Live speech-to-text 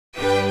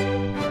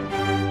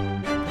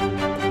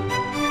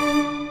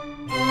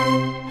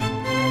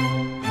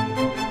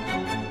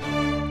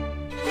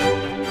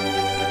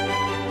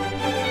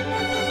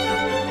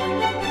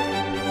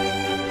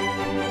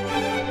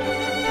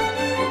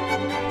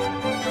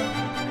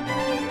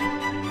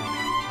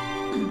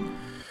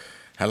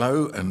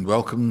Hello and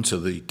welcome to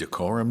the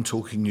Dacorum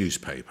Talking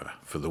Newspaper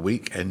for the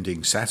week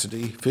ending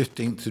Saturday,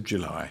 15th of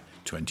July,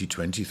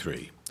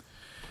 2023.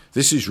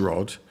 This is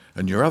Rod,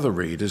 and your other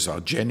readers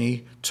are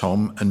Jenny,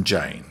 Tom and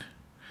Jane.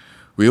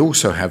 We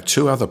also have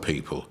two other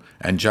people,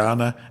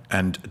 Anjana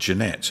and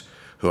Jeanette,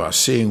 who are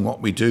seeing what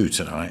we do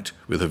tonight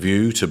with a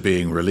view to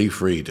being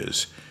relief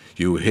readers.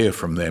 You will hear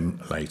from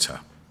them later.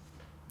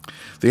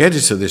 The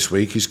editor this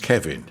week is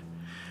Kevin.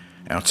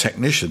 Our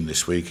technician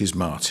this week is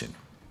Martin.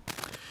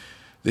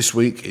 This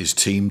week is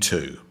Team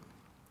 2.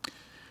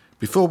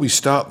 Before we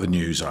start the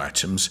news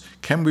items,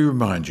 can we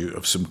remind you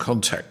of some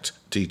contact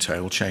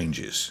detail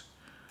changes?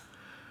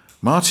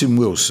 Martin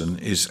Wilson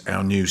is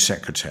our new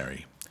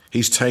secretary.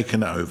 He's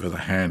taken over the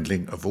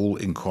handling of all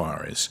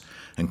inquiries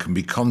and can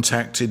be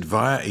contacted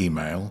via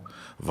email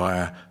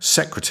via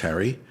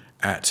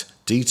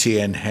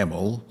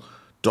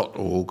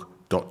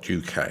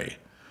secretary@dtnhemel.org.uk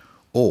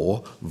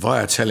or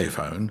via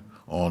telephone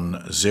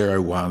on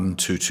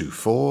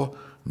 01224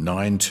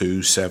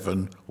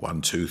 927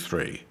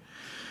 123.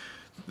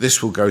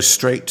 This will go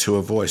straight to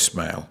a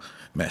voicemail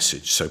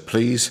message, so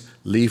please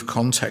leave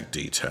contact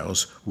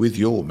details with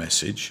your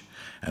message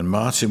and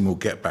Martin will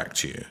get back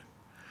to you.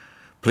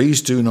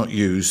 Please do not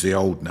use the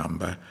old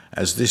number,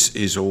 as this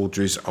is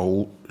Audrey's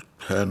old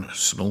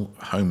personal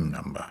home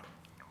number.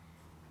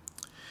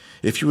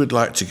 If you would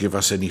like to give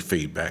us any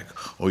feedback,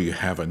 or you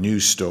have a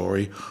news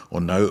story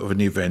or know of an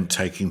event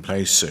taking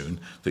place soon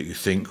that you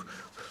think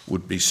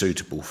would be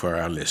suitable for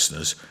our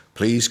listeners,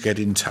 please get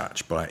in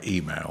touch by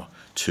email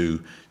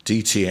to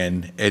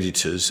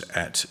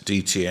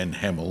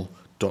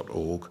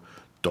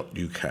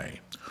dtneditors@dtnhemel.org.uk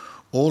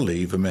or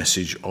leave a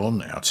message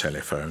on our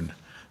telephone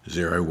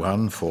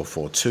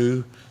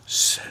 01442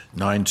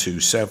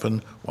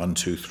 927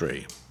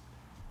 123.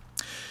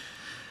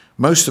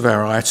 Most of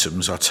our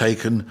items are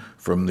taken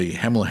from the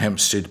Hemel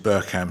Hempstead,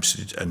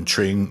 Berkhamsted and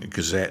Tring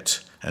Gazette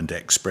and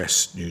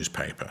Express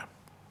newspaper.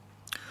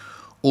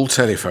 All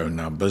telephone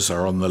numbers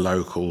are on the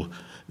local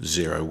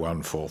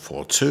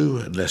 01442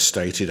 unless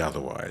stated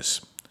otherwise.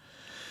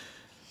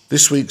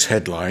 This week's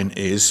headline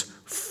is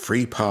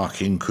 "Free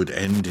Parking Could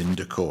End in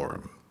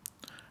Dacorum"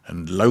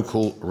 and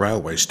local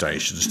railway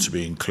stations to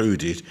be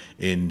included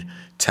in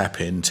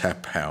Tap In,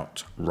 Tap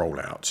Out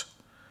rollout.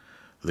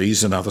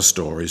 These and other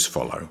stories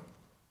follow.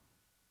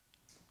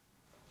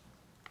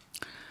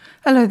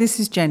 Hello,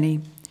 this is Jenny.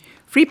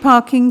 Free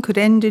parking could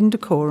end in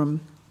Dacorum.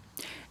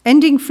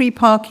 Ending free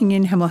parking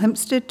in Hemel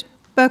Hempstead,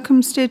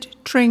 Berkhamsted,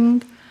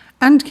 Tring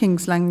and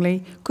Kings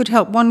Langley could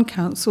help one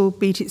council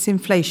beat its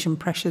inflation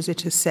pressures,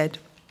 it has said.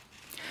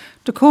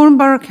 Dacorum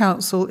Borough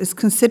Council is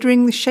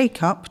considering the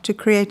shake-up to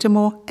create a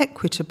more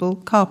equitable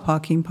car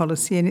parking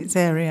policy in its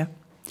area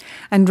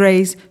and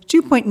raise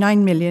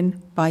 $2.9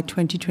 million by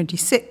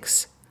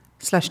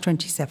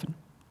 2026/27.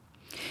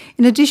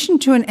 In addition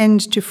to an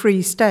end to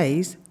free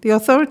stays, the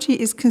authority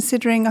is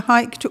considering a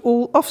hike to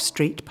all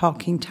off-street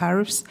parking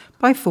tariffs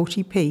by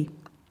 40p,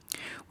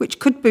 which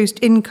could boost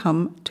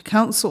income to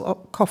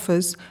council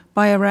coffers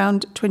by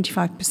around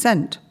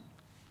 25%.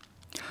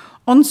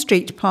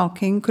 On-street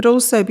parking could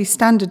also be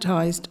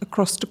standardised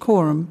across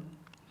Dacorum,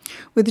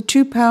 with a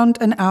 £2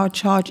 an hour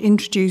charge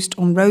introduced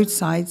on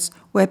roadsides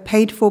where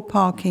paid-for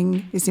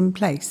parking is in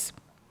place.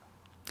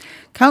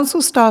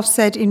 Council staff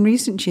said in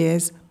recent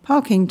years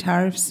parking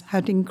tariffs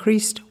had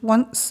increased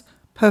once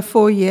per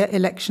 4-year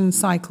election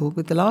cycle,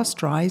 with the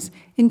last rise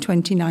in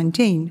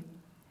 2019.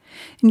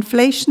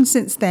 Inflation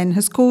since then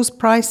has caused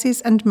prices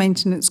and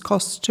maintenance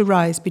costs to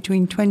rise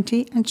between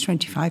 20 and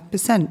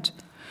 25%,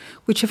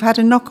 which have had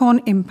a knock-on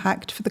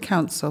impact for the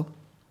council.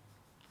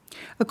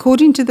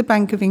 According to the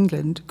Bank of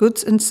England,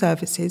 goods and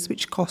services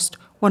which cost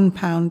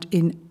 £1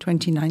 in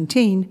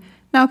 2019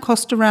 now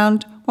cost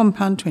around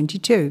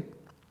 £1.22.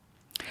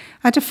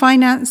 At a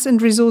Finance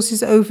and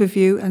Resources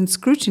Overview and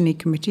Scrutiny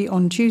Committee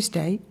on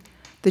Tuesday,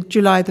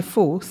 July the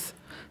 4th,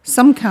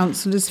 some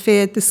councillors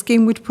feared the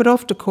scheme would put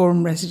off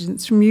Dacorum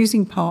residents from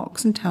using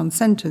parks and town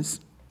centres.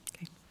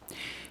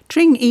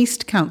 Tring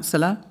East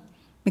councillor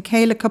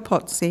Michaela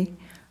Capozzi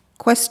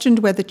questioned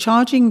whether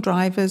charging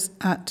drivers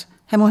at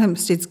Hemel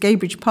Hempstead's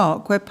Gaybridge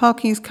Park, where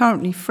parking is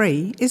currently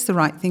free, is the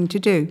right thing to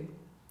do.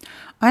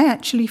 I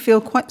actually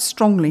feel quite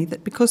strongly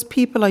that because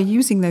people are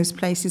using those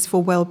places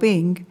for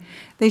well-being,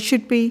 they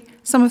should be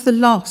some of the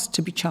last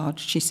to be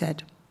charged, she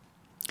said.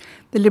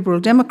 The Liberal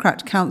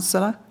Democrat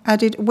councillor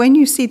added, when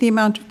you see the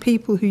amount of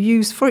people who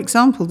use, for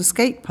example, the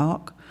skate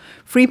park,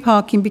 free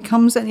parking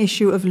becomes an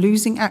issue of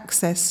losing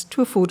access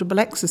to affordable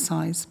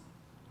exercise.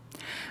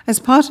 As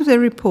part of their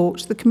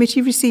report, the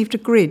committee received a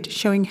grid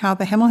showing how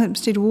the Hemel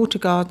Hempstead Water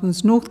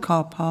Gardens North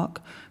Car Park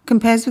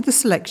compares with the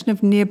selection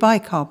of nearby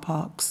car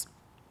parks.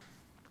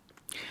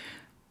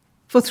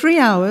 For 3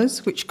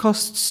 hours, which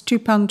costs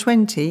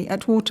 £2.20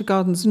 at Water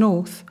Gardens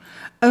North,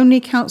 only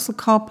council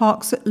car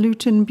parks at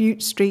Luton,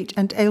 Bute Street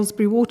and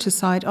Aylesbury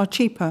Waterside are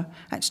cheaper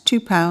at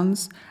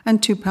 £2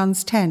 and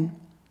 £2.10.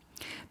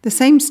 The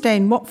same stay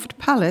in Watford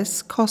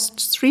Palace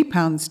costs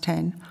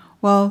 £3.10,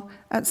 while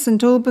at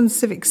St Albans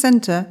Civic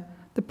Centre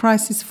the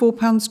price is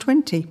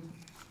 £4.20.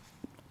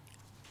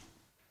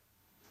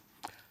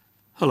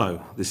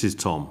 Hello, this is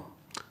Tom,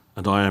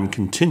 and I am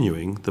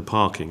continuing the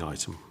parking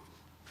item.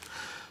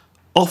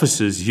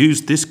 Officers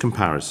used this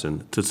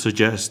comparison to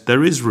suggest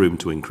there is room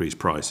to increase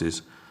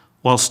prices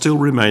while still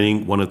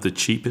remaining one of the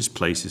cheapest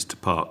places to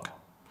park.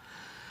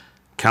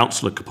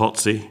 Councillor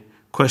Capozzi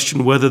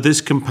questioned whether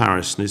this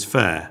comparison is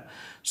fair,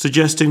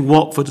 suggesting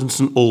Watford and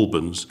St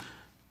Albans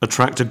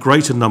attract a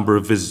greater number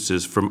of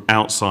visitors from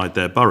outside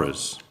their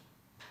boroughs.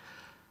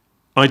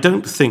 I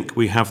don't think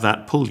we have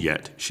that pull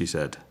yet, she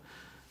said.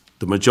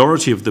 The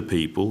majority of the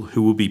people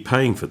who will be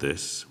paying for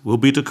this will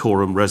be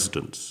Dacorum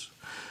residents.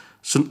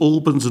 St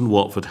Albans and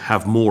Watford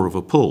have more of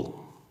a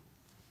pull.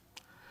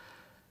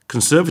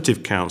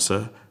 Conservative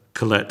councillor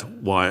Colette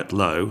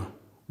Wyatt-Lowe,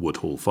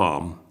 Woodhall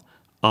Farm,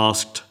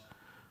 asked,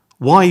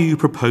 "Why are you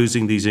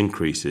proposing these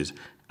increases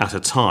at a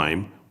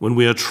time when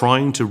we are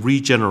trying to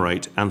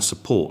regenerate and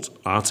support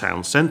our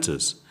town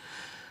centres?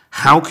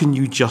 How can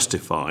you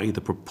justify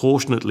the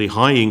proportionately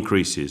high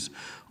increases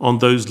on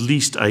those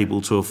least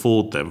able to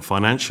afford them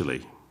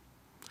financially?"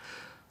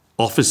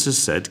 Officers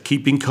said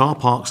keeping car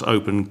parks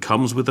open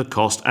comes with a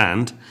cost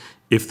and,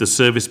 if the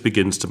service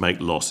begins to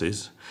make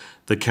losses,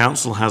 the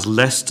council has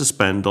less to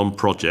spend on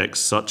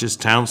projects such as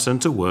town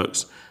centre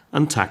works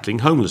and tackling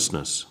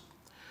homelessness.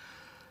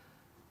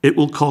 It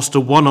will cost a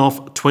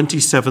one-off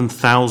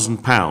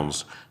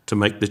 £27,000 to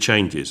make the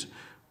changes,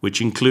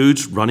 which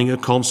includes running a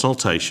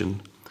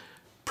consultation,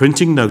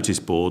 printing notice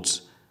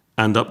boards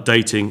and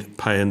updating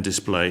pay and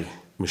display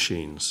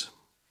machines.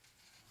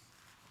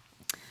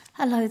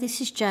 Hello, this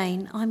is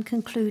Jane. I'm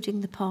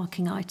concluding the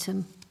parking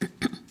item.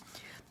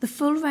 The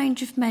full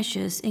range of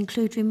measures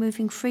include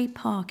removing free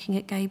parking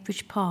at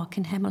Gadebridge Park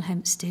in Hemel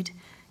Hempstead,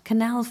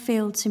 Canal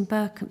Fields in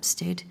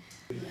Berkhamsted,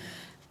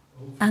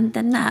 and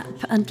the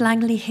Knapp and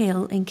Langley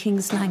Hill in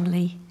Kings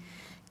Langley.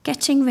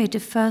 Getting rid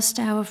of first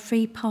hour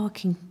free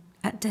parking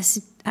at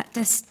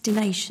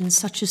destinations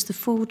such as the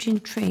Forge in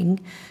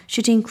Tring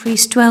should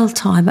increase dwell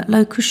time at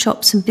local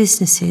shops and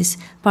businesses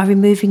by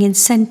removing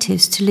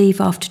incentives to leave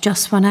after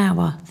just 1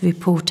 hour, the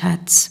report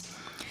adds.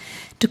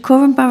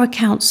 Dacorum Borough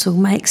Council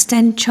may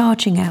extend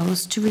charging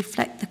hours to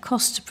reflect the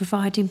cost of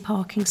providing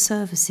parking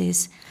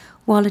services,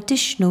 while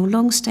additional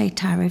long-stay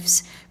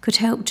tariffs could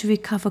help to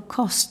recover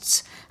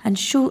costs and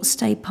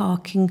short-stay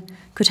parking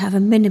could have a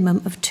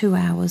minimum of 2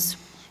 hours.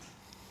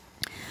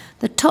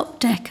 The top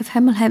deck of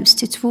Hemel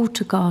Hempstead's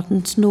Water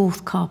Gardens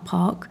North car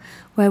park,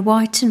 where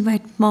white and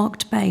red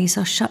marked bays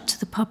are shut to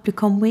the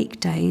public on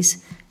weekdays,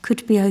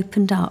 could be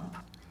opened up.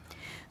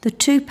 The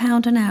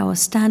 £2 an hour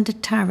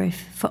standard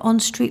tariff for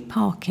on-street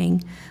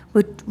parking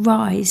would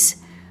rise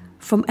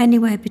from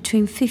anywhere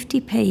between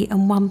 50p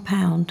and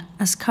 £1,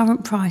 as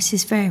current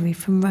prices vary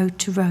from road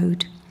to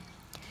road.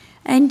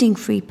 Ending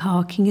free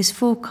parking is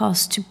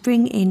forecast to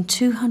bring in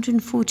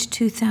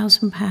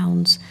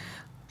 £242,000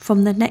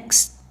 from the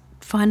next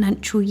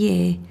financial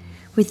year,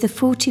 with the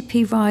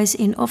 40p rise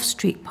in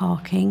off-street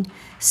parking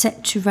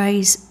set to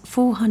raise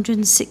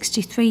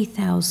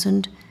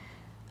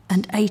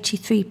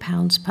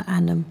 £463,083 per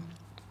annum.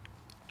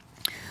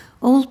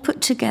 All put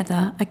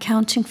together,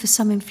 accounting for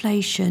some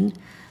inflation,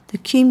 the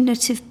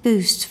cumulative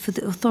boost for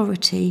the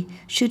authority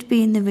should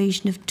be in the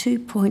region of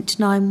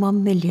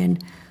 £2.91 million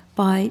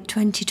by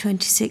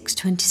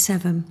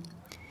 2026-27.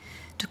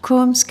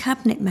 Dacorum's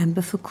Cabinet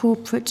Member for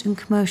Corporate and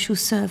Commercial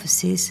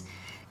Services,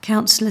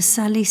 Councillor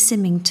Sally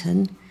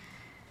Symington,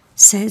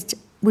 said,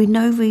 "We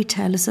know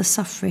retailers are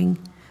suffering.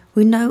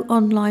 We know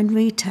online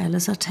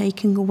retailers are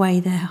taking away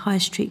their high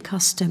street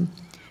custom,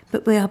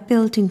 but we are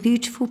building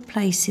beautiful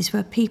places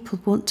where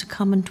people want to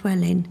come and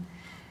dwell in.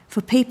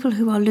 For people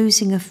who are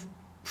losing a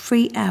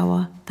free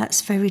hour, that's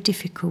very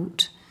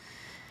difficult."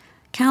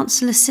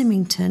 Councillor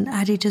Symington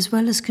added, as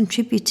well as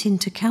contributing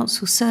to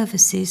council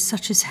services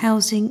such as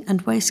housing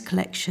and waste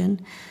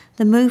collection,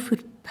 the move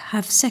would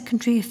have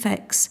secondary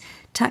effects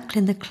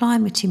tackling the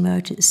climate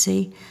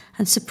emergency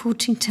and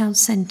supporting town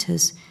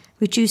centres,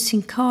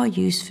 reducing car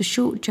use for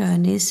short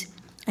journeys,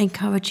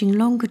 encouraging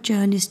longer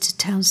journeys to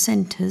town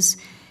centres,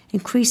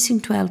 increasing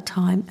dwell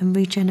time and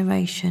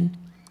regeneration.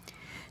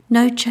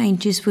 No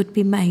changes would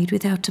be made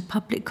without a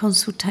public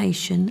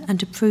consultation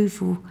and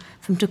approval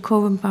from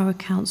Dacorum Borough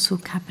Council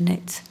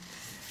Cabinet.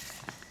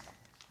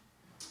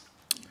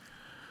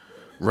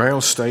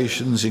 Rail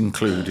stations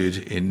included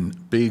in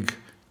big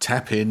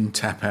tap-in,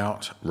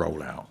 tap-out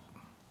rollout.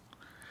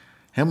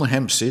 Hemel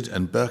Hempstead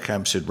and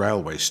Berkhamsted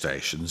railway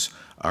stations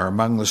are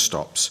among the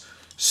stops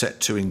set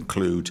to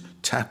include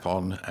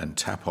tap-on and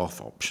tap-off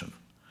option.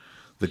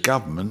 The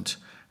government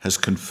has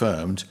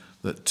confirmed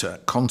that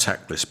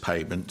contactless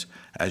payment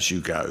as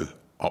you go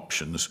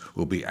options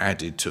will be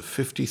added to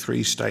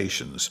 53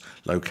 stations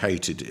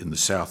located in the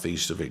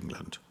southeast of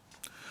England.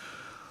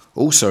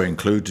 Also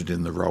included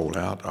in the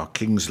rollout are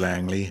Kings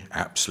Langley,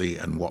 Apsley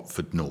and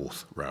Watford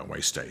North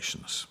railway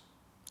stations.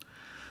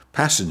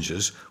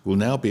 Passengers will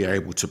now be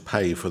able to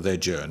pay for their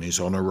journeys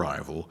on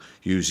arrival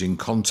using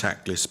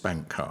contactless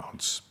bank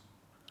cards.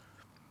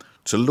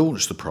 To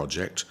launch the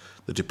project,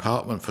 the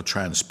Department for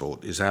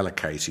Transport is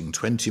allocating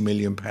 £20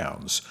 million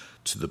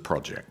to the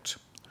project.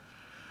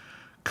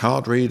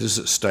 Card readers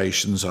at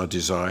stations are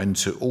designed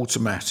to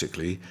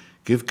automatically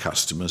give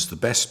customers the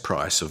best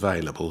price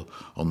available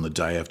on the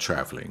day of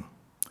travelling.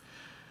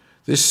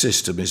 This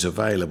system is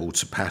available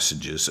to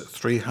passengers at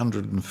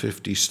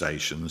 350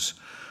 stations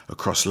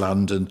across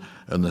London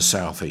and the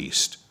South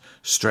East,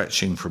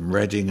 stretching from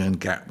Reading and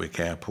Gatwick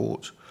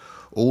Airport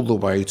all the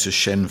way to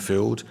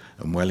Shenfield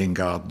and Welwyn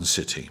Garden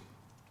City.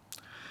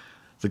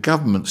 The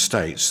government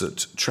states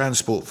that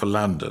Transport for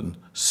London,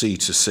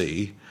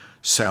 C2C,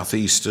 South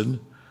Eastern,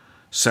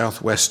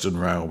 South Western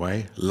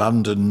Railway,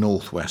 London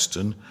North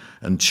Western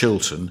and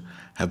Chiltern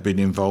have been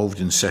involved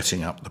in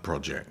setting up the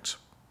project.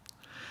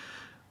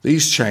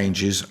 These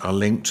changes are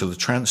linked to the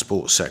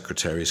Transport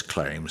Secretary's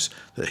claims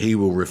that he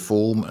will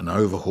reform and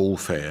overhaul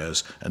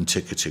fares and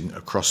ticketing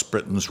across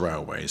Britain's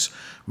railways,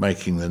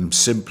 making them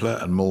simpler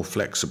and more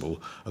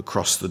flexible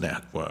across the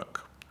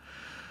network.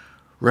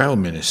 Rail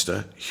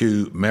Minister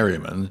Hugh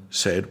Merriman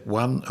said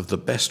one of the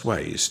best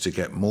ways to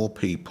get more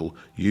people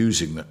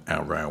using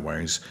our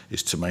railways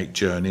is to make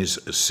journeys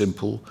as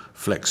simple,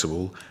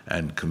 flexible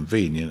and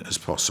convenient as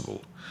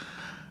possible.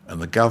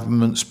 And the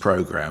government's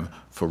programme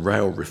for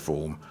rail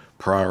reform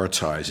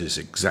prioritises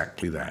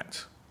exactly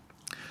that.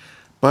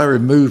 By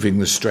removing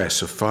the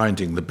stress of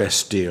finding the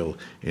best deal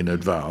in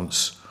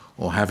advance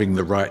or having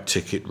the right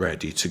ticket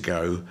ready to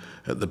go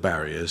at the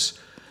barriers,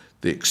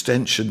 the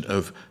extension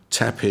of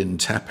tap-in,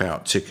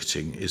 tap-out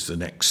ticketing is the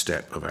next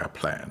step of our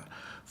plan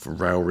for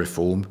rail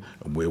reform,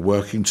 and we're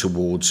working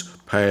towards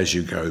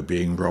pay-as-you-go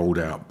being rolled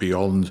out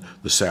beyond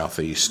the South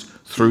East,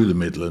 through the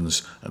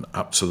Midlands and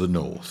up to the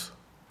North.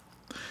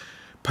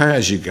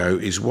 Pay-as-you-go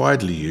is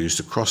widely used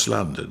across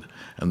London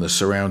and the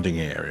surrounding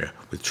area,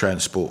 with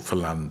Transport for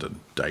London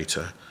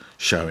data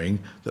showing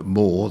that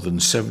more than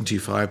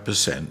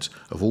 75%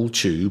 of all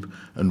tube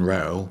and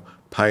rail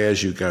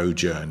pay-as-you-go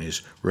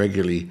journeys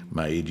regularly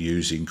made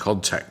using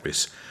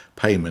contactless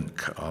payment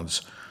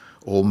cards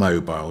or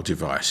mobile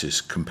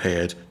devices,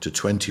 compared to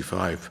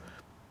 25%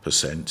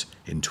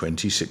 in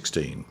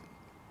 2016.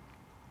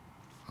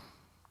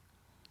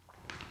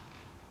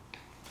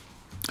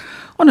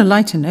 On a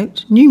lighter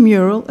note, new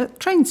mural at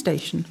train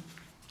station.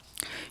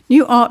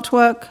 New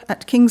artwork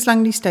at Kings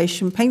Langley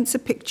Station paints a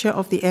picture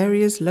of the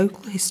area's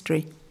local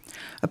history.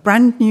 A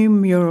brand new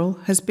mural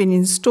has been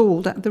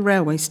installed at the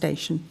railway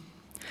station.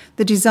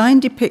 The design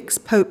depicts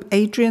Pope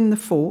Adrian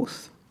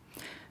IV,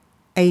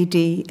 AD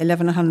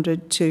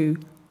 1100 to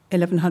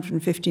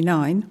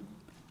 1159,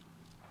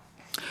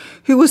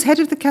 who was head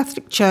of the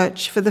Catholic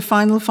Church for the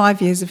final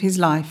 5 years of his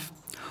life.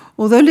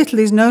 Although little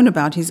is known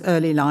about his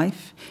early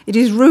life, it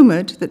is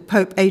rumoured that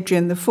Pope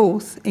Adrian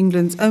IV,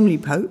 England's only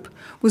pope,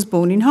 was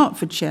born in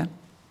Hertfordshire.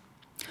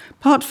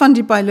 Part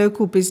funded by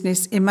local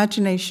business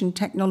Imagination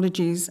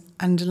Technologies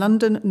and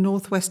London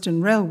North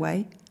Western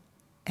Railway,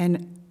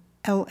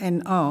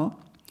 LNR,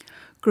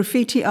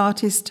 graffiti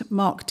artist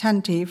Mark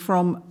Tanti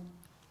from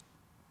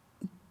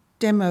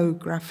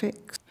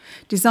Demographics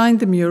designed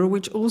the mural,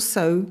 which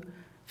also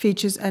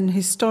features an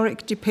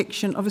historic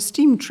depiction of a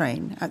steam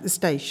train at the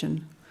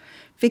station.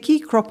 Vicky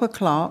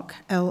Cropper-Clark,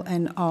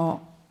 LNR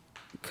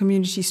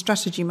Community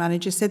Strategy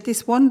Manager, said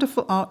this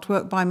wonderful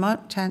artwork by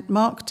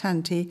Mark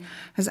Tanti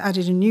has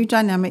added a new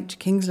dynamic to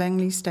Kings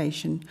Langley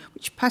Station,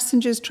 which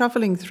passengers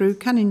travelling through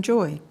can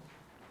enjoy.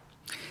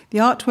 The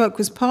artwork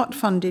was part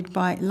funded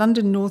by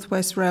London North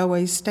West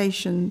Railway's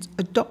station's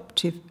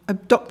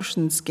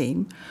adoption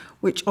scheme,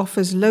 which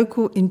offers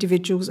local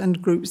individuals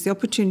and groups the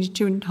opportunity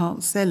to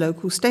enhance their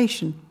local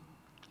station.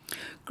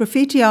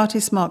 Graffiti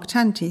artist Mark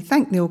Tanti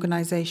thanked the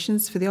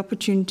organisations for the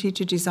opportunity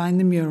to design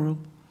the mural.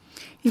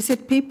 He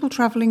said people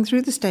travelling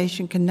through the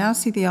station can now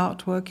see the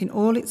artwork in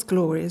all its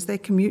glory as they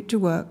commute to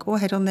work or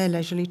head on their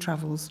leisurely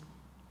travels.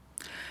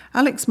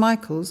 Alex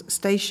Michaels,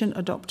 station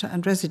adopter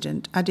and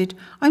resident, added,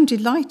 "I'm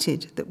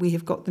delighted that we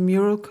have got the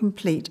mural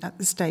complete at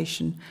the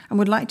station and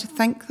would like to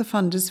thank the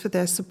funders for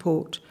their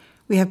support.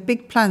 We have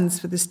big plans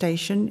for the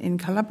station in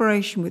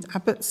collaboration with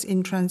Abbott's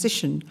in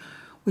Transition,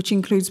 which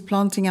includes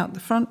planting out the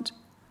front,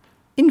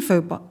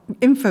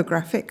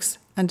 infographics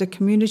and a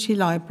community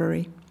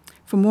library.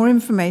 For more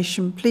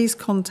information, please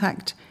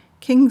contact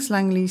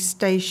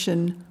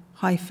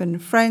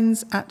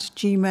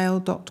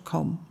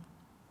kingslangley-friends@gmail.com.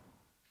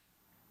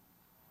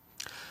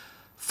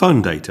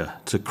 Phone data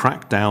to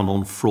crack down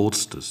on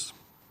fraudsters.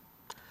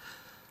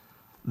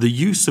 The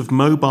use of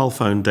mobile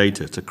phone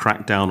data to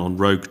crack down on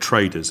rogue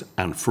traders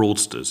and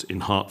fraudsters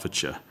in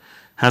Hertfordshire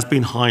has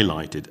been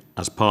highlighted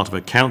as part of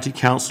a County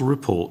Council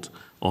report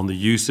on the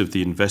use of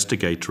the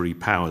Investigatory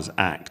Powers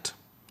Act.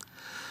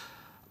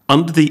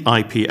 Under the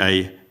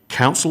IPA,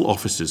 council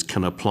officers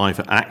can apply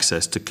for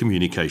access to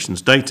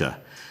communications data,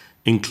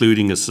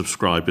 including a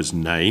subscriber's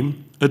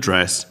name,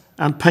 address,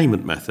 and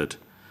payment method,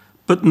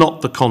 but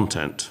not the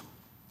content.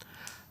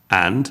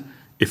 And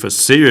if a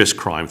serious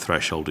crime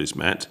threshold is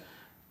met,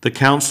 the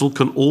council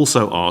can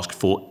also ask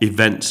for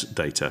events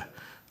data,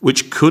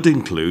 which could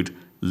include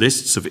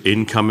lists of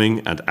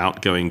incoming and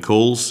outgoing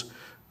calls,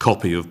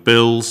 copy of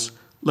bills,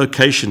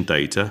 location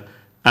data,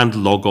 and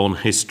log-on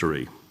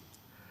history.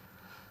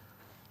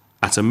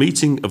 At a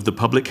meeting of the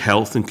Public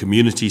Health and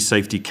Community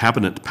Safety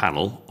Cabinet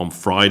panel on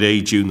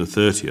Friday, June the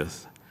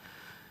 30th,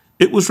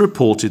 it was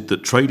reported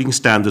that trading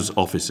standards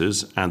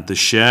officers and the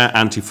Share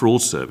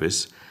Anti-Fraud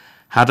Service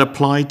had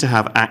applied to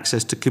have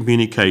access to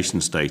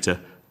communications data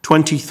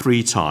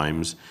 23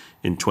 times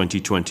in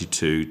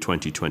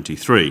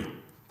 2022-2023.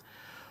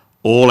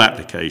 All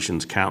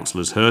applications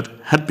councillors heard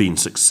had been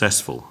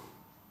successful.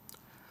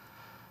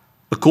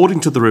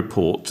 According to the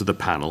report to the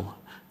panel,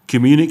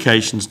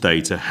 communications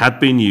data had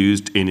been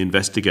used in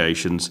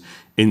investigations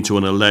into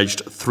an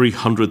alleged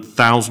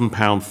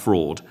 £300,000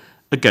 fraud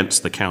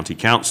against the County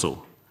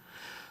Council,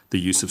 the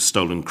use of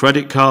stolen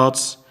credit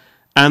cards,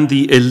 and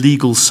the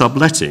illegal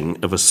subletting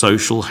of a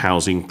social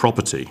housing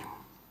property.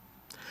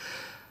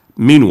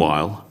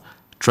 Meanwhile,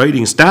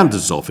 trading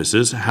standards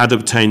officers had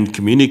obtained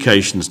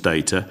communications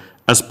data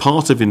as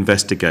part of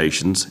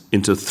investigations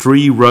into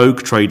 3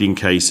 rogue trading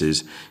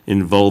cases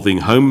involving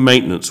home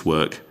maintenance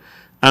work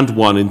and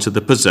one into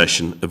the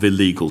possession of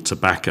illegal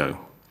tobacco.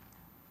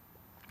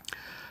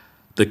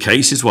 The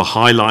cases were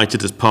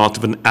highlighted as part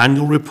of an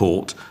annual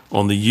report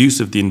on the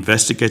use of the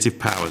Investigative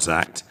Powers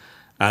Act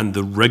and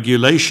the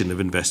Regulation of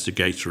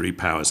Investigatory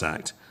Powers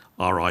Act,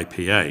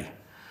 RIPA.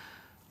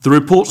 The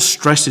report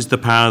stresses the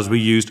powers were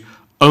used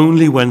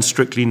only when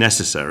strictly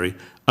necessary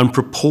and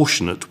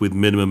proportionate with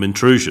minimum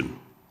intrusion.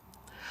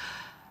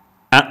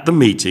 At the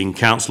meeting,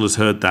 councillors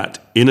heard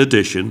that, in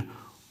addition,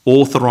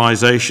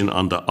 authorisation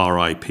under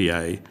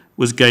RIPA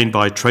was gained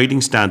by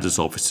trading standards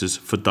officers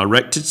for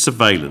directed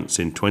surveillance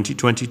in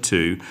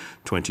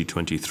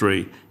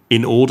 2022-2023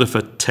 in order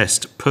for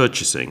test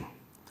purchasing.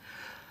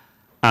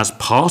 As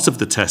part of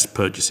the test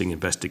purchasing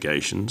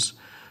investigations,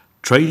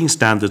 trading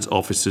standards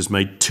officers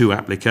made 2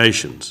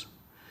 applications.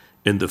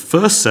 In the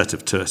first set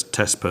of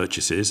test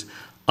purchases,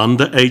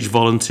 underage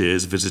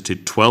volunteers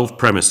visited 12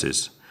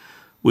 premises,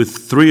 with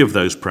 3 of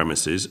those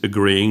premises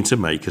agreeing to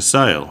make a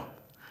sale.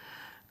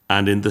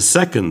 And in the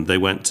second, they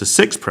went to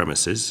 6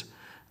 premises,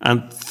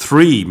 and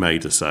 3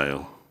 made a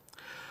sale.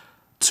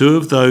 2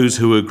 of those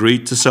who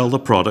agreed to sell the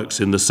products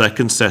in the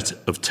second set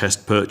of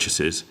test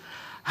purchases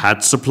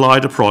had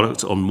supplied a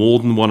product on more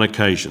than one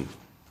occasion,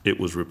 it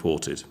was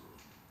reported.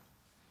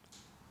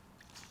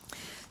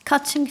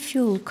 Cutting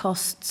fuel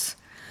costs.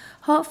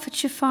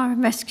 Hertfordshire Fire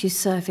and Rescue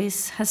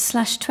Service has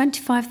slashed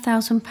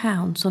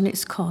 £25,000 on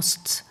its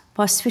costs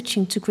by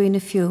switching to greener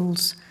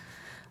fuels.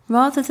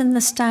 Rather than the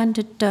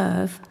standard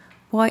DERV,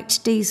 white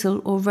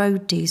diesel or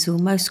road diesel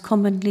most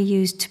commonly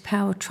used to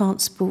power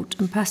transport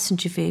and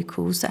passenger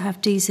vehicles that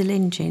have diesel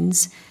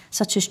engines,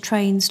 such as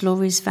trains,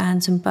 lorries,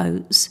 vans and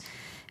boats,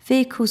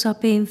 vehicles are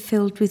being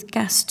filled with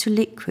gas to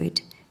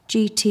liquid,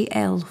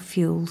 GTL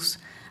fuels,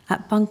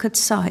 at bunkered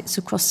sites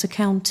across the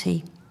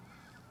county.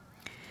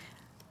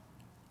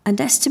 And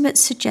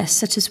estimates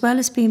suggest that as well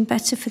as being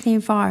better for the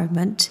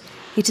environment,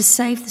 it has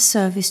saved the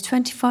service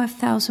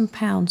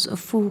 £25,000 of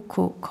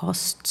forecourt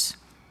costs.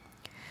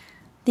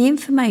 The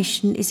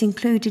information is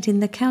included in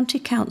the County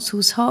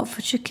Council's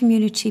Hertfordshire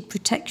Community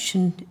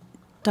Protection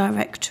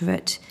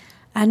Directorate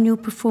Annual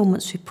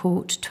Performance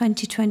Report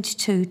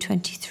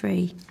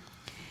 2022-23.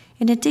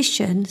 In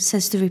addition,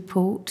 says the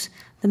report,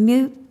 the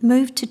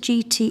move to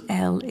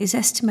GTL is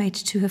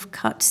estimated to have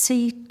cut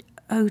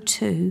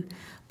CO2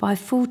 by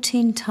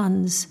 14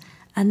 tonnes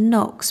and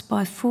NOx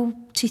by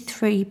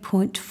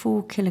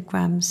 43.4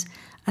 kilograms,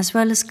 as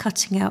well as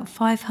cutting out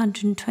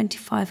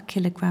 525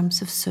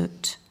 kilograms of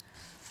soot.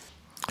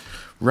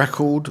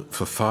 Record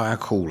for fire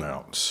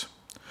call-outs.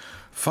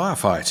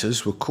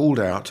 Firefighters were called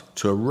out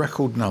to a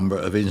record number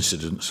of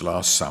incidents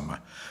last summer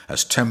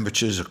as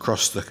temperatures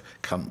across the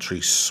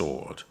country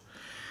soared.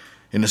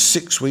 In a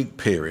 6-week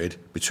period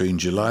between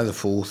July the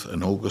 4th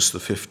and August the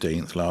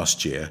 15th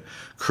last year,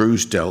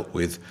 crews dealt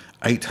with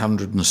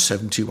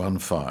 871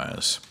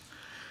 fires.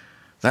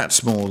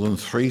 That's more than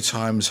 3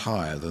 times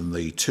higher than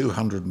the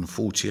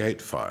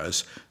 248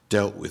 fires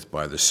dealt with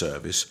by the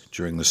service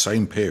during the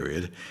same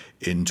period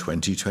in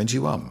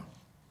 2021.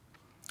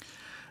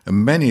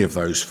 And many of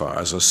those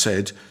fires are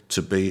said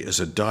to be as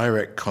a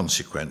direct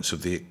consequence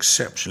of the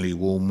exceptionally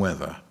warm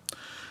weather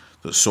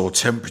that saw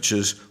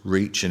temperatures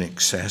reach in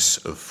excess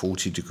of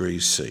 40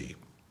 degrees C.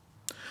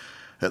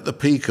 At the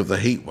peak of the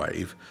heat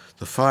wave,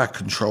 the fire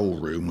control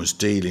room was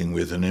dealing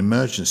with an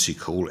emergency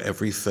call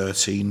every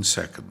 13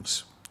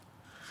 seconds.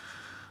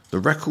 The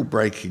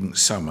record-breaking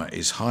summer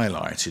is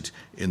highlighted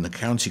in the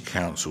County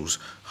Council's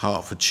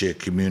Hertfordshire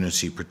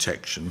Community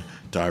Protection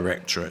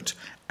Directorate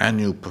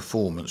Annual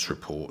Performance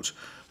Report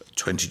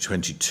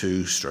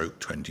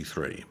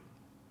 2022/23.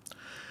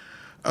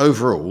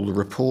 Overall, the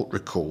report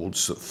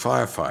records that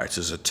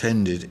firefighters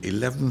attended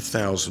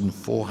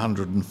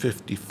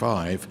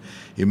 11,455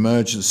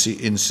 emergency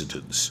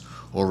incidents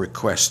or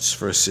requests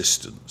for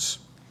assistance.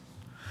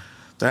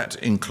 That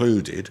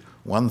included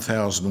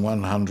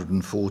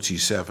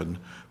 1,147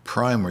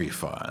 primary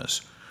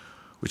fires,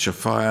 which are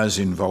fires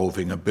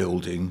involving a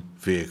building,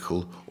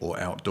 vehicle or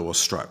outdoor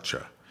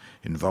structure,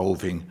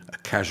 involving a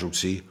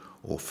casualty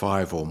or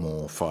 5 or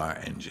more fire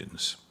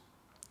engines.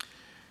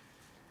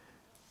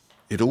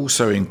 It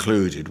also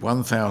included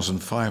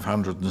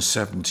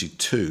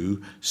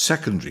 1,572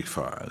 secondary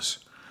fires,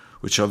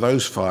 which are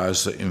those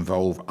fires that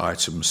involve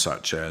items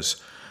such as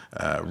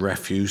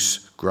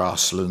refuse,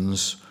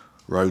 grasslands,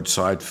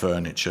 roadside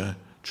furniture,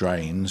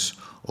 drains,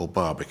 or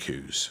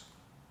barbecues.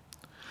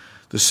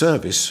 The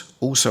service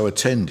also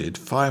attended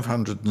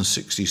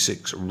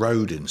 566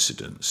 road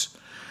incidents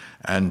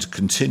and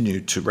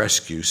continued to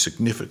rescue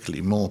significantly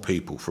more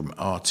people from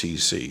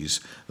RTCs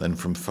than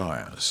from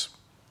fires.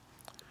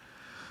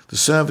 The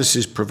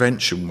service's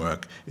prevention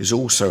work is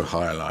also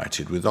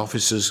highlighted, with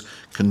officers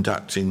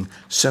conducting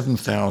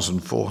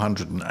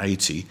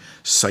 7,480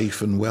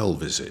 safe and well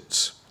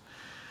visits.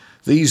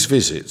 These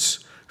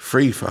visits,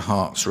 free for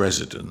Herts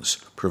residents,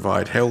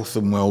 provide health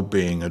and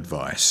well-being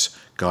advice,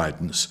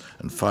 guidance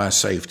and fire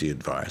safety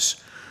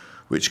advice,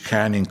 which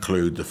can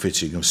include the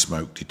fitting of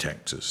smoke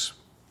detectors.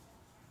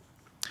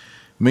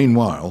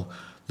 Meanwhile,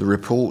 the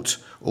report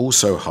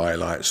also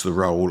highlights the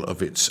role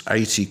of its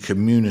 80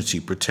 community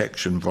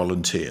protection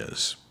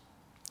volunteers.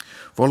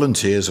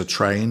 Volunteers are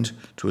trained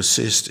to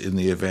assist in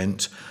the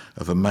event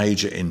of a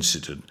major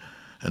incident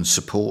and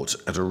support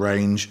at a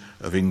range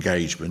of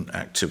engagement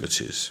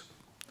activities.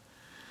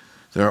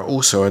 There are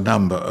also a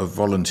number of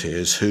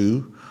volunteers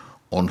who,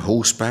 on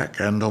horseback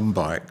and on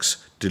bikes,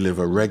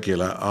 deliver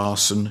regular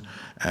arson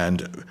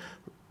and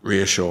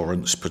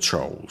reassurance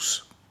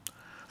patrols.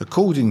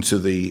 According to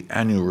the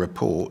annual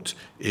report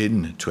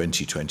in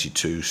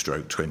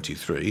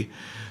 2022/23,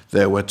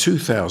 there were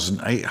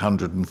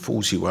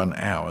 2,841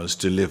 hours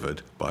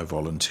delivered by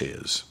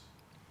volunteers.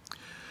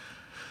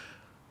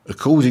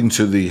 According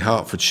to the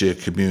Hertfordshire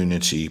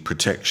Community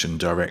Protection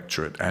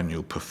Directorate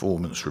Annual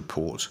Performance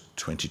Report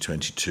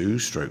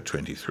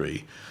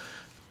 2022/23,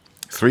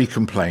 3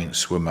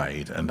 complaints were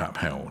made and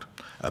upheld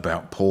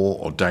about poor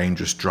or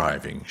dangerous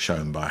driving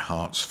shown by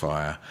Herts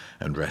Fire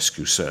and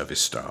Rescue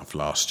Service staff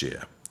last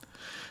year.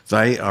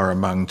 They are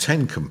among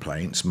 10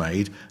 complaints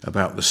made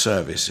about the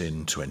service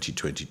in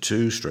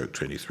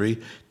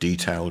 2022/23,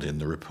 detailed in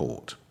the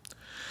report.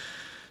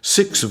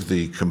 6 of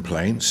the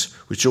complaints,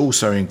 which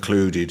also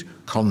included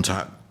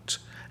conduct,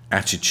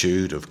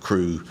 attitude of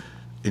crew,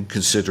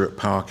 inconsiderate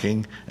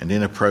parking and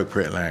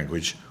inappropriate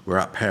language, were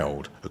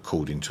upheld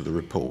according to the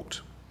report.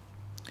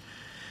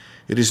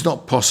 It is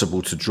not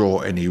possible to draw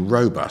any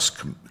robust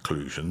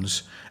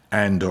conclusions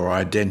and or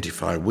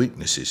identify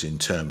weaknesses in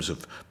terms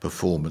of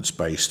performance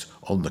based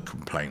on the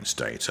complaints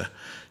data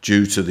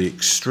due to the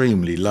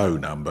extremely low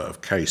number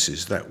of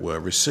cases that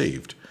were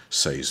received,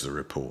 says the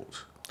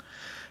report.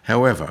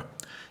 However,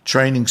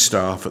 training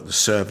staff at the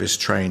Service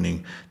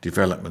Training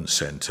Development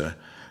Centre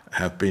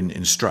have been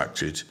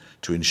instructed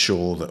to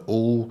ensure that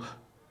all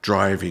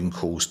driving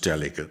course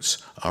delegates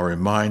are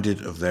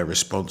reminded of their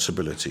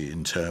responsibility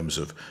in terms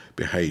of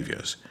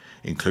behaviours,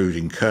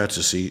 including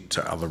courtesy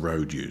to other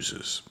road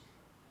users.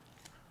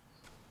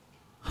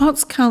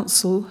 Herts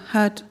Council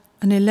had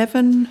an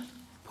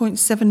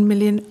 11.7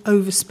 million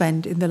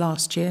overspend in the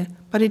last year,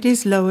 but it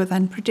is lower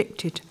than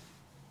predicted.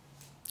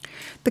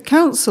 The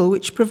council,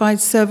 which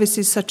provides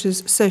services such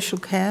as social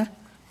care,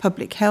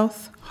 public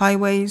health,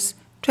 highways,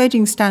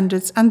 trading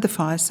standards and the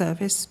fire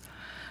service,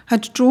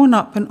 had drawn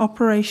up an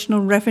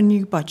operational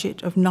revenue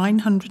budget of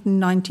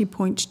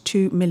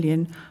 990.2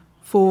 million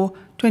for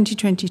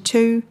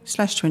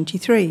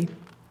 2022/23.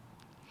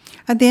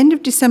 At the end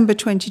of December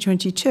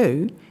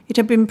 2022, it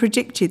had been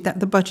predicted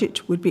that the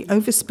budget would be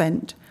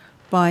overspent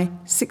by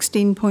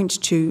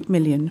 16.2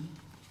 million.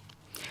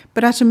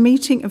 But at a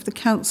meeting of the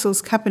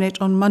Council's Cabinet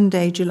on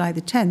Monday, July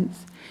the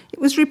 10th, it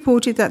was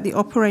reported that the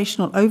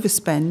operational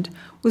overspend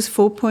was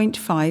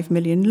 4.5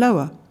 million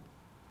lower.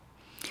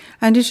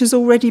 And it has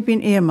already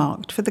been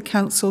earmarked for the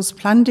Council's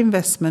planned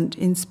investment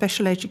in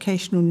special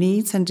educational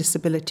needs and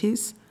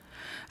disabilities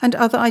and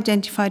other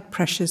identified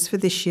pressures for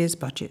this year's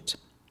budget.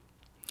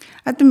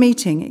 At the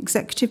meeting,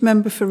 Executive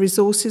Member for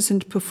Resources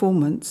and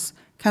Performance,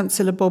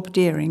 Councillor Bob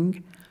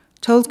Deering,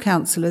 told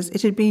councillors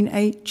it had been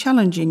a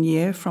challenging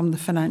year from the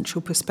financial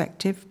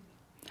perspective,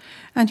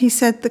 and he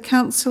said the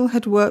council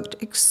had worked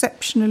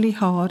exceptionally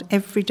hard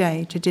every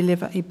day to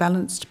deliver a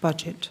balanced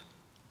budget.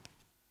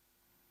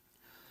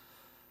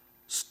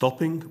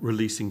 Stopping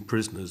releasing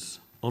prisoners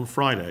on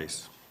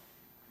Fridays.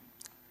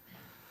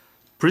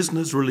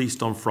 Prisoners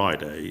released on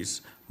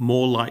Fridays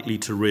more likely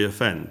to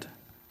reoffend,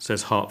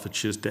 says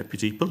Hertfordshire's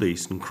Deputy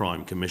Police and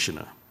Crime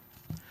Commissioner.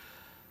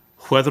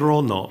 Whether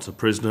or not a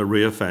prisoner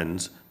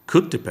reoffends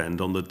could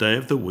depend on the day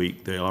of the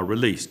week they are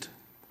released,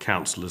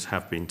 councillors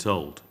have been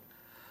told.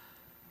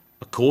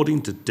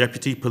 According to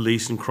Deputy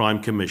Police and Crime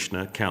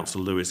Commissioner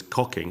Councillor Lewis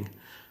Cocking,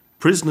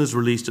 prisoners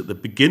released at the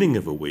beginning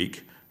of a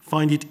week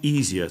find it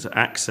easier to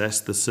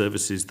access the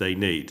services they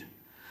need,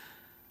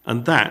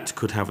 and that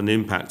could have an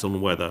impact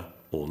on whether,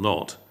 or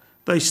not,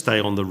 they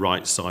stay on the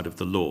right side of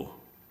the law.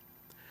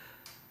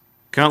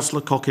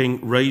 Councillor Cocking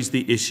raised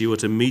the issue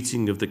at a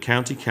meeting of the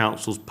County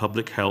Council's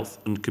Public Health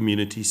and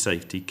Community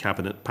Safety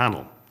Cabinet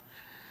panel,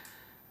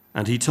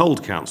 and he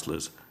told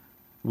councillors,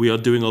 "We are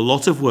doing a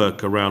lot of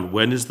work around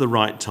when is the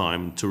right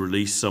time to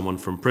release someone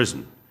from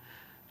prison,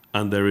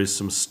 and there is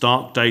some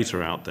stark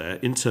data out there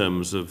in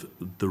terms of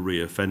the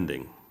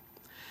reoffending.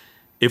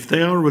 If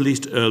they are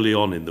released early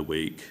on in the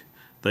week,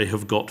 they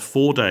have got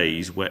 4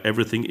 days where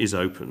everything is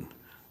open,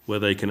 where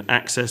they can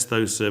access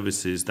those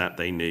services that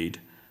they need,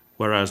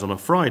 whereas on a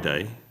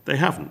Friday, they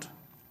haven't.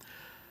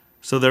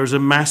 So there is a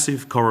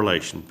massive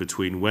correlation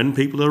between when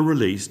people are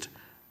released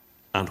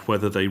and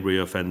whether they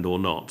reoffend or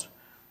not,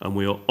 and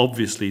we are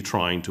obviously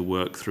trying to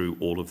work through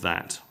all of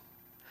that.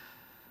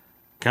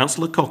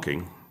 Councillor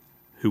Cocking,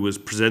 who was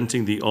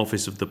presenting the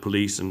Office of the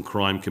Police and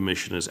Crime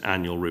Commissioner's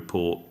Annual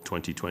Report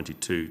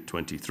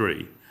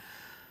 2022-23,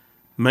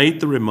 made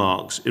the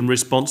remarks in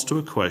response to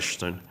a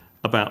question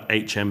about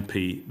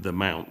HMP The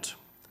Mount.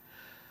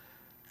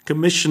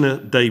 Commissioner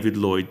David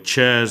Lloyd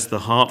chairs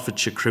the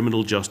Hertfordshire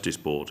Criminal Justice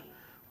Board,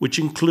 which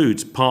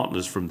includes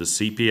partners from the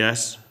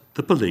CPS,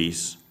 the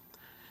police,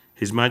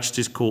 His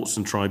Majesty's Courts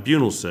and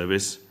Tribunal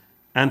Service,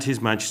 and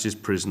His Majesty's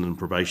Prison and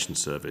Probation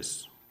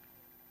Service.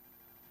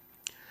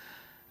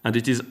 And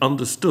it is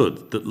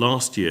understood that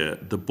last year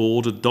the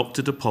board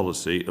adopted a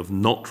policy of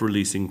not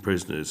releasing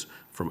prisoners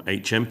from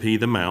HMP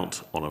The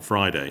Mount on a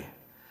Friday.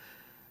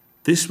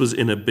 This was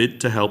in a bid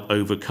to help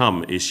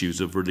overcome issues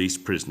of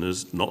released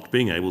prisoners not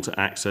being able to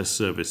access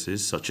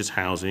services such as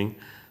housing,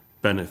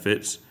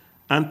 benefits,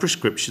 and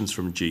prescriptions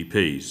from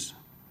GPs.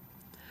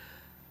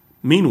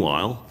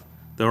 Meanwhile,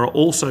 there are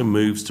also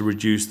moves to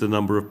reduce the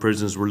number of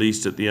prisoners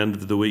released at the end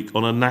of the week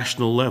on a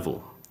national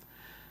level.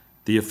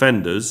 The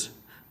Offenders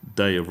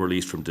Day of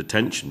Release from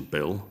Detention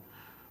Bill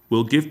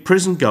will give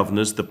prison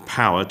governors the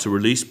power to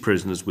release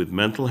prisoners with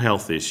mental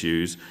health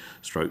issues,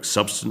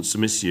 substance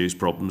misuse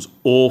problems,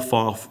 or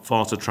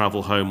far to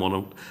travel home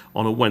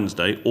on a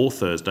Wednesday or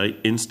Thursday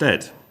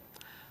instead.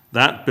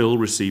 That bill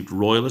received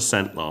royal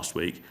assent last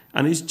week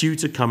and is due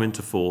to come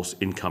into force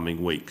in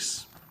coming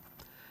weeks.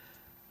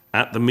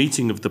 At the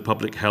meeting of the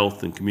Public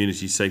Health and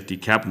Community Safety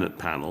Cabinet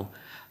panel,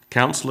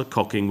 Councillor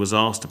Cocking was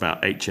asked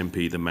about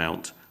HMP The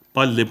Mount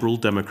by Liberal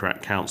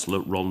Democrat Councillor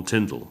Ron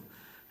Tindall,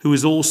 who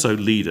is also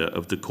leader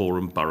of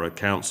Dacorum Borough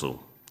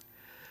Council.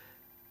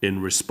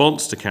 In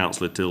response to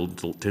Councillor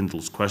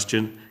Tindall's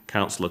question,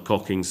 Councillor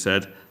Cocking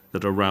said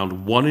that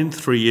around 1 in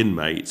 3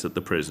 inmates at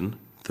the prison,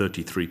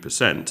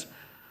 33%,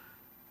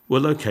 were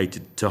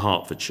located to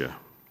Hertfordshire.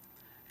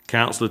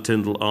 Councillor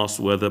Tindall asked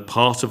whether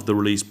part of the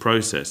release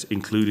process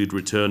included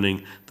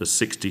returning the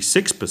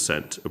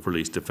 66% of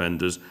released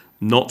offenders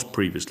not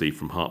previously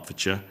from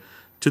Hertfordshire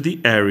to the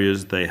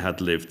areas they had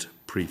lived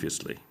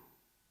previously.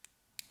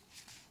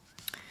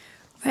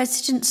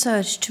 Residents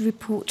urged to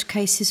report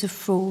cases of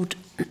fraud.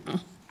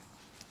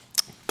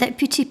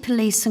 Deputy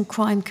Police and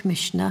Crime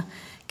Commissioner,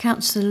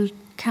 Councillor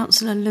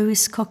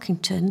Lewis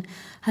Cockington,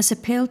 has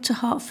appealed to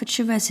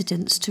Hertfordshire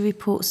residents to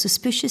report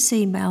suspicious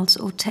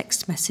emails or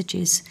text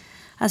messages,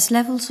 as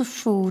levels of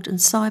fraud and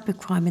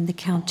cybercrime in the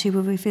county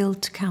were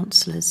revealed to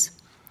councillors.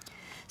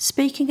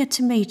 Speaking at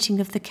a meeting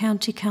of the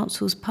County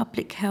Council's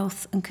Public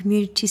Health and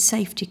Community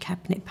Safety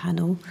Cabinet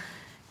panel,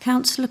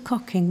 Councillor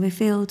Cocking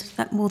revealed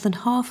that more than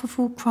half of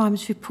all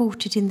crimes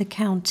reported in the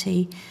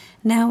county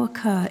now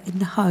occur in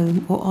the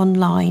home or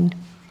online.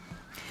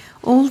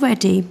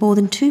 Already, more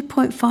than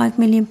 £2.5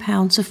 million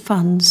of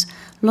funds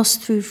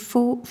lost through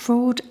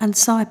fraud and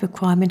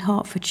cybercrime in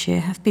Hertfordshire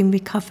have been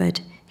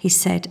recovered, he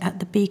said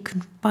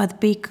by the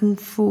Beacon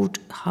Fraud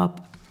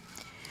Hub.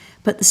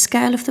 But the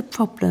scale of the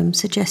problem,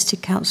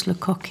 suggested Councillor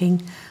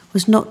Cocking,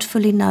 was not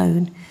fully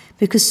known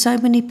because so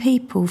many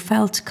people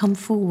failed to come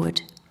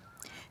forward.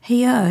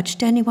 He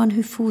urged anyone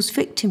who falls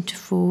victim to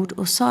fraud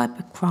or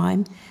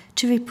cybercrime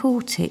to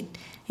report it,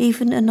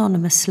 even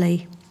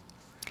anonymously.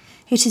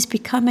 It is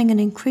becoming an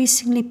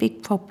increasingly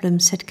big problem,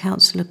 said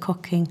Councillor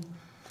Cocking.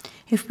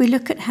 If we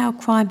look at how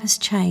crime has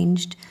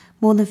changed,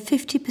 more than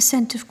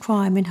 50% of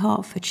crime in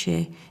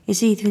Hertfordshire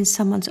is either in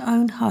someone's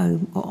own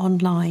home or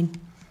online.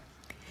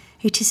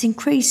 It is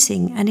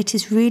increasing and it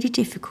is really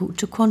difficult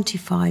to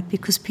quantify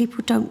because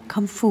people don't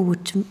come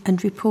forward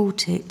and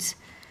report it.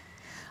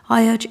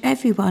 I urge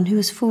everyone who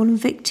has fallen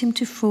victim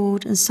to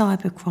fraud and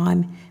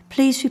cybercrime,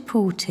 please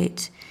report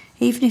it,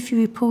 even if you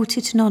report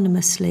it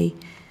anonymously,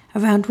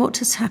 around what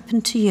has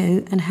happened to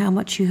you and how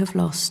much you have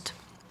lost.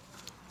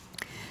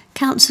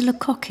 Councillor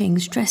Cocking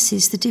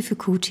stresses the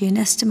difficulty in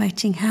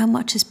estimating how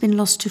much has been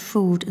lost to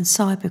fraud and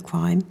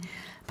cybercrime,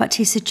 but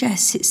he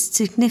suggests it's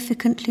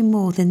significantly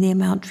more than the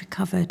amount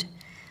recovered.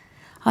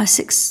 I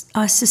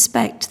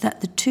suspect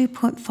that the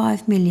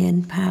 £2.5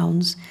 million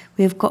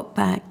we have got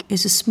back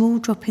is a small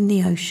drop in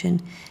the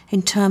ocean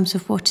in terms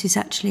of what is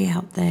actually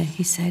out there,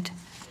 he said.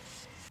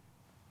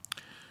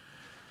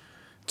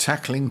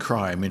 Tackling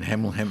crime in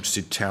Hemel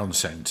Hempstead Town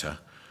Centre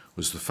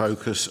was the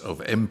focus of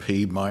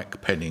MP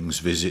Mike Penning's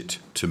visit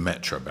to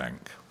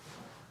Metrobank.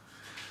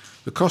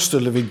 The cost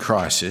of living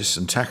crisis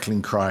and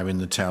tackling crime in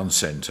the town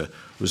centre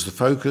was the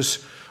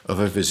focus of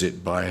a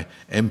visit by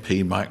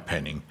MP Mike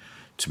Penning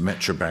to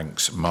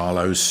Metrobank's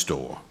Marlowe's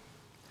store.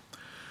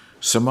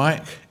 Sir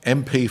Mike,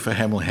 MP for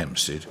Hemel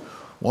Hempstead,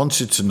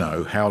 wanted to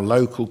know how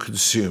local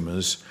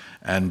consumers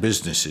and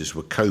businesses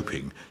were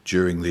coping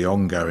during the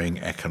ongoing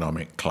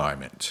economic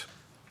climate.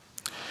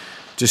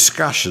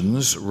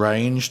 Discussions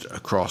ranged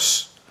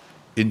across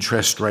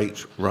interest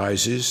rate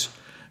rises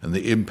and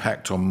the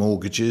impact on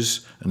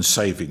mortgages and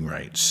saving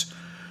rates,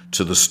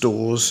 to the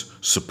store's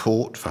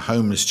support for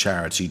homeless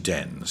charity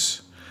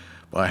dens,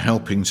 by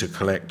helping to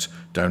collect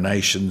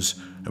donations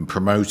and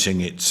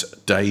promoting its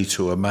Day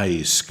to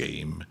Amaze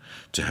scheme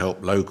to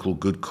help local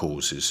good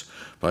causes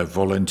by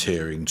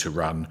volunteering to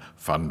run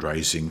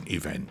fundraising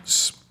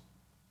events.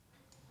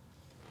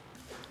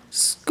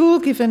 School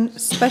given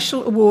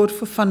special award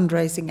for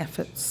fundraising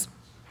efforts.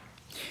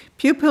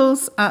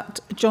 Pupils at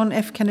John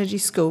F. Kennedy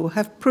School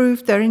have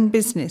proved they're in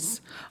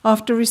business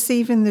after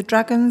receiving the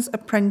Dragon's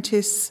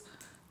Apprentice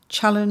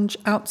Challenge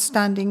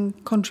Outstanding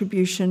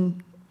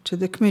Contribution to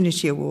the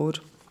Community Award.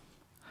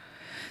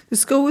 The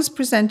school was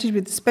presented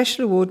with the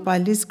special award by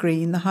Liz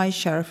Green, the High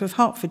Sheriff of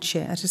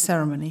Hertfordshire, at a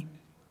ceremony.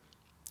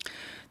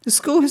 The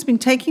school has been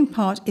taking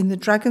part in the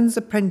Dragon's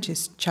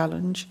Apprentice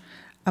Challenge,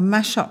 a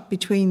mash-up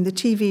between the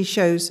TV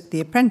shows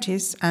The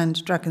Apprentice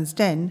and Dragon's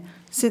Den,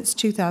 since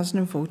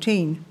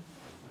 2014.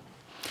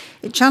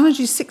 It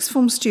challenges sixth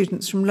form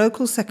students from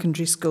local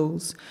secondary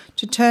schools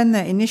to turn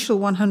their initial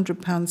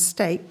 £100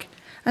 stake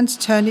and to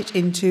turn it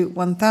into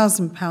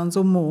 £1,000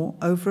 or more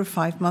over a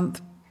 5-month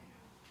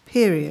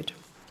period,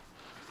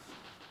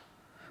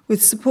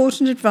 with support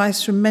and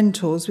advice from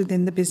mentors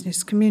within the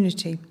business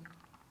community.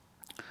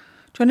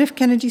 John F.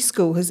 Kennedy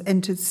School has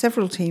entered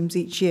several teams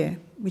each year,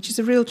 which is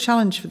a real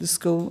challenge for the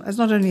school, as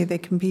not only are they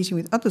competing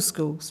with other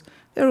schools,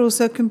 they're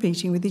also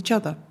competing with each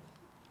other.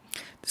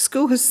 The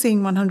school has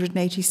seen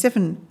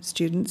 187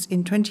 students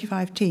in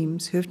 25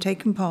 teams who have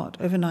taken part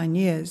over 9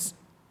 years.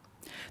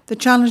 The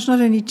challenge not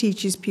only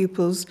teaches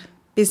pupils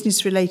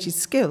business-related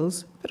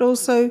skills, but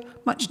also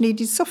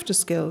much-needed softer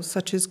skills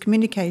such as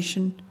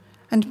communication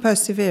and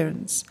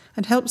perseverance,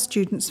 and helps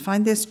students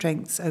find their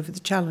strengths over the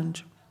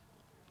challenge.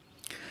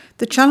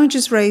 The challenge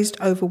has raised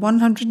over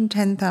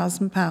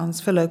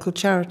 £110,000 for local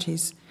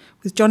charities,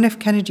 with John F.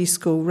 Kennedy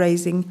School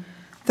raising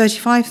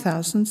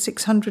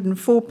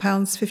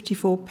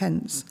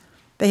 £35,604.54.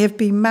 They have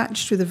been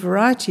matched with a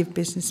variety of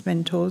business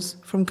mentors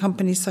from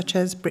companies such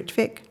as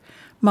Britvic,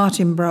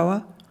 Martin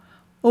Brower,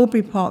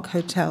 Albury Park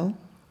Hotel,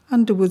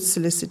 Underwood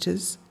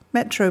Solicitors,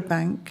 Metro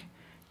Bank,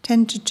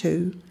 10 to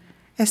 2,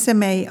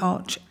 SMA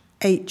Arch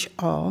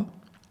HR,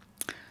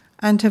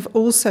 and have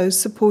also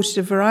supported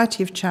a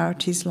variety of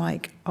charities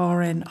like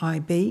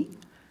RNIB,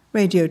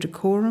 Radio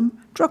Dacorum,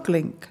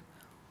 Druglink,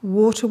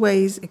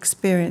 Waterways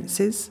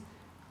Experiences,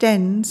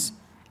 DENS,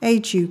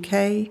 Age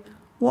UK,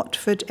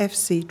 Watford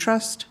FC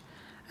Trust,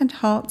 and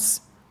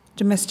Hearts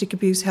Domestic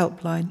Abuse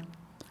Helpline.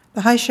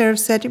 The High Sheriff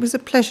said it was a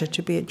pleasure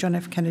to be at John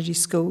F. Kennedy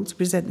School to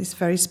present this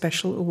very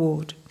special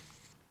award.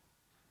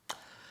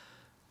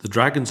 The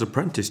Dragon's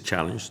Apprentice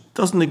Challenge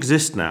doesn't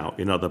exist now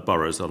in other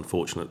boroughs,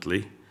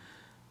 unfortunately,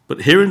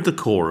 but here in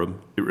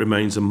Dacorum it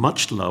remains a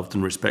much-loved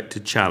and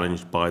respected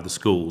challenge by the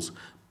schools,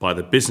 by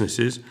the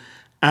businesses,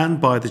 and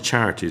by the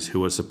charities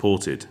who are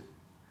supported.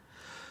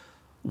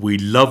 We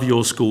love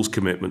your school's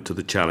commitment to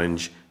the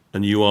challenge,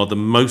 and you are the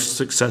most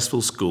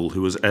successful school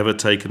who has ever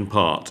taken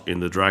part in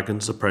the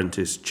Dragon's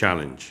Apprentice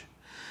Challenge.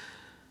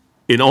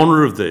 In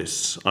honour of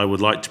this, I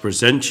would like to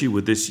present you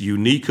with this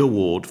unique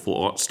award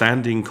for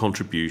outstanding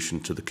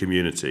contribution to the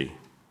community.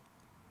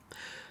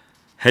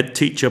 Head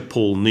teacher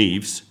Paul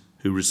Neves,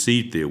 who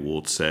received the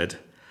award, said,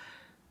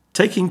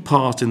 "Taking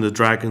part in the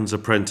Dragon's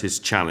Apprentice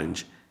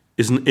Challenge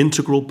is an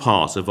integral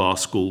part of our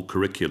school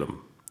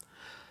curriculum.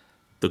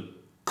 The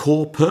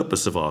core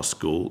purpose of our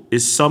school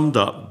is summed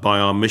up by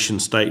our mission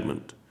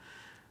statement,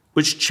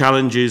 which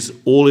challenges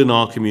all in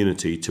our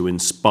community to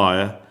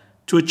inspire,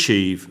 to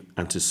achieve,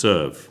 and to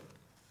serve.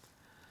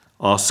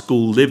 Our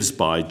school lives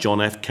by John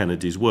F.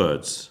 Kennedy's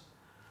words,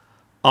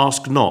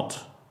 'Ask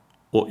not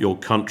what your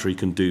country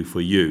can do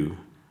for you,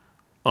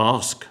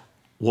 ask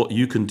what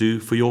you can do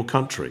for your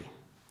country.'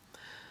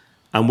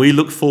 And we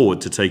look forward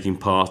to taking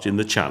part in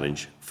the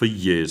challenge for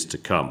years to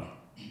come."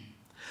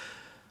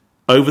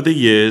 Over the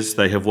years,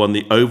 they have won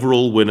the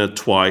overall winner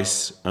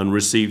twice and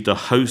received a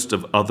host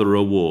of other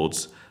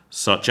awards,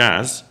 such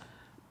as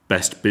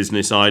Best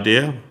Business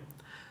Idea,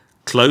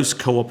 Close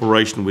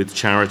Cooperation with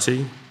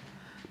Charity,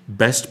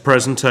 Best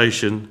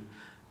Presentation,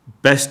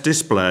 Best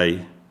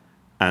Display,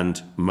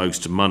 and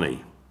Most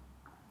Money.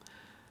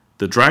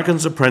 The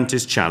Dragon's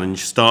Apprentice Challenge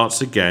starts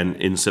again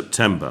in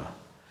September.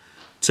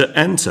 To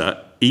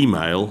enter,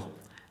 email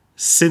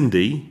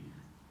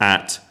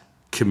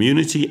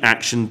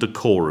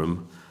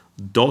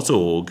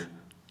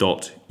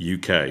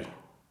cindy@communityactiondacorum.org.uk.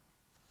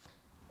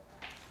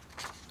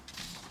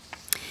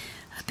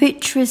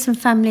 Obituaries and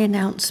family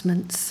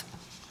announcements.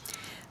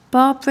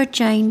 Barbara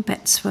Jane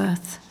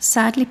Betsworth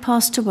sadly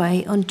passed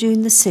away on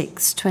June the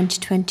 6th,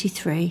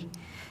 2023.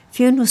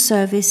 Funeral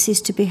service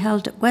is to be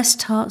held at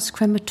West Harts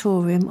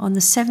Crematorium on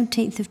the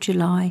 17th of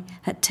July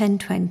at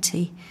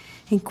 10:20.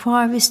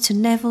 Inquiries to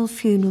Neville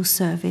Funeral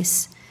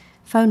Service,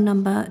 phone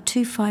number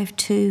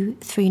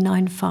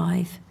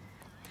 252-395.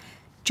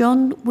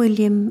 John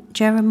William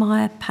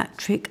Jeremiah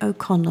Patrick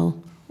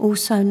O'Connell,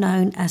 also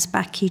known as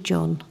Backy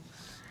John.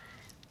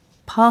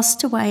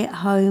 passed away at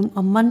home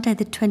on Monday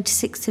the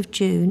 26th of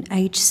June,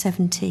 aged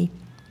 70.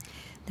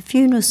 The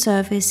funeral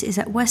service is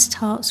at West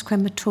Harts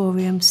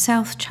Crematorium,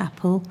 South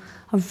Chapel,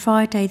 on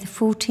Friday the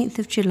 14th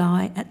of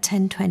July at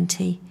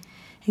 10:20.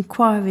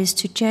 Inquiries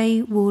to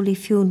J. Worley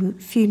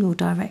Funeral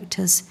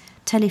Directors,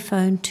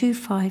 telephone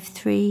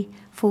 253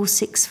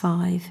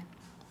 465.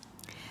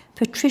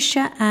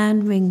 Patricia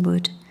Ann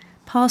Ringwood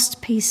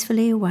passed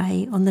peacefully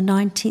away on the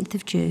 19th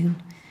of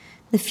June.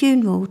 The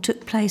funeral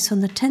took place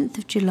on the 10th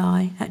of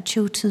July at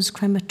Chiltern's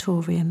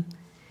Crematorium.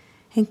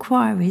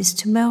 Inquiries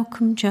to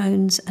Malcolm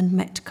Jones and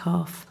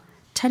Metcalfe,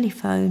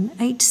 telephone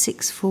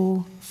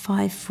 864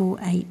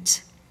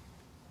 548.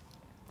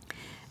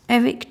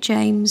 Eric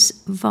James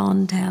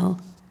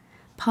Varndell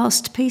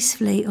passed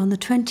peacefully on the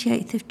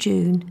 28th of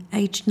June,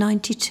 aged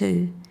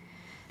 92.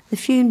 The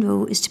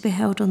funeral is to be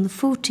held on the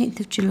 14th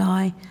of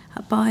July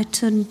at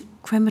Byerton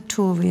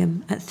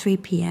Crematorium at 3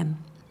 p.m.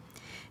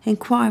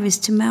 Inquiries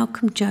to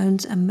Malcolm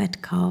Jones and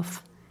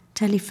Metcalfe,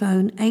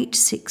 telephone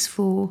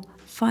 864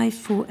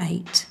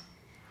 548.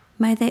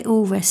 May they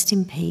all rest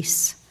in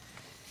peace.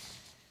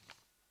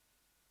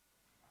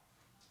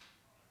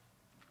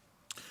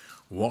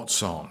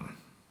 What's on?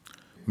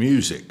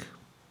 Music.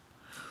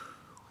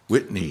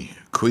 Whitney,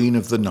 Queen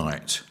of the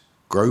Night,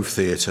 Grove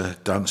Theatre,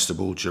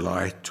 Dunstable,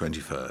 July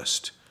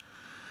 21st.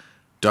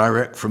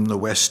 Direct from the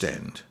West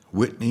End,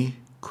 Whitney,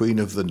 Queen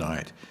of the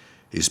Night,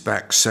 is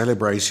back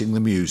celebrating the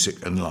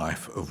music and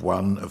life of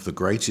one of the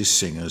greatest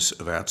singers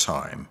of our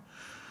time,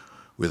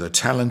 with a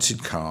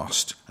talented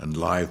cast and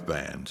live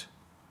band.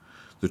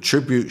 The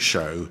tribute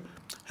show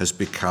has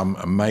become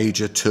a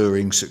major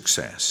touring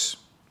success.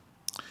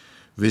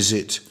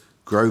 Visit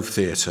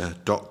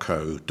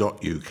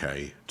grovetheatre.co.uk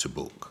to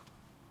book.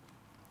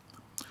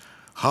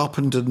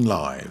 Harpenden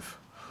Live,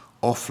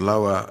 off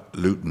Lower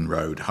Luton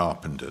Road,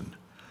 Harpenden,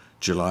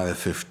 July the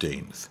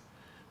 15th,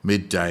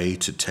 midday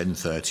to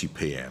 10:30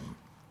 p.m.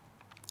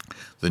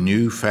 The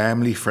new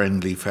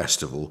family-friendly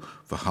festival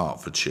for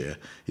Hertfordshire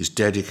is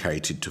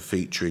dedicated to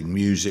featuring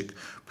music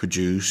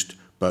produced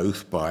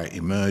both by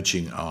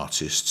emerging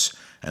artists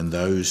and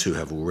those who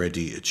have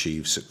already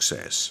achieved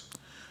success.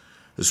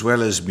 As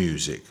well as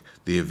music,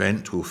 the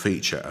event will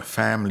feature a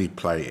family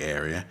play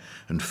area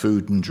and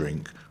food and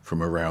drink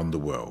from around the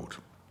world.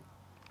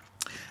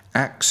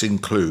 Acts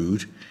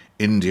include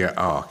India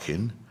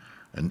Arkin,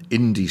 an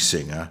indie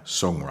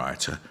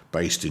singer-songwriter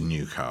based in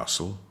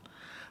Newcastle,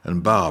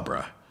 and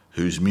Barbara,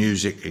 whose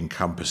music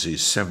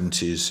encompasses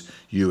 70s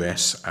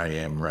US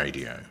AM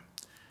radio,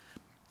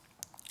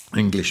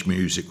 English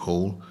music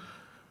hall,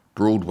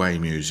 Broadway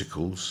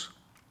musicals,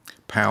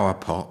 power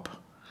pop,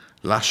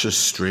 luscious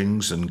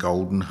strings and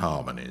golden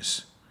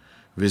harmonies.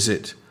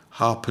 Visit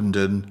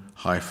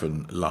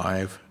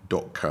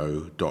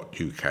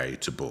harpenden-live.co.uk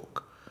to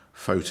book.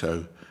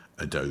 Photo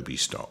Adobe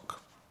stock.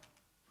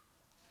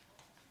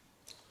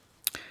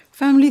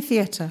 Family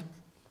Theatre.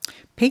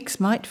 Pigs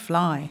Might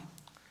Fly.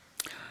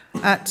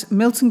 At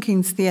Milton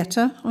Keynes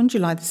Theatre on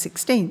July the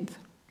 16th.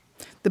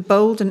 The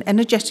bold and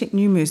energetic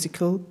new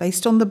musical,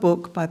 based on the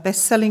book by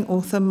best-selling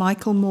author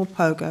Michael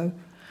Morpurgo,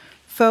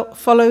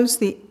 follows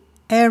the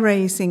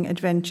air-raising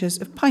adventures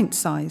of Pint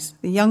Size,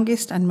 the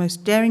youngest and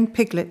most daring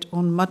piglet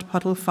on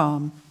Mudpuddle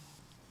Farm.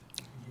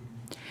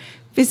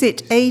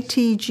 Visit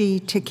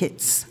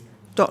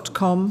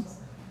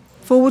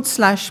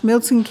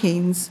atgtickets.com/Milton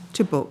Keynes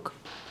to book.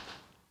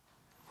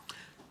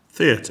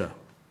 Theatre.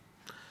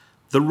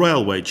 The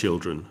Railway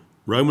Children,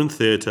 Roman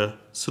Theatre,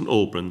 St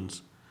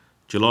Albans,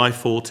 July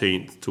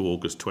 14th to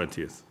August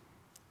 20th.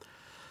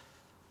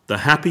 The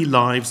happy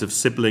lives of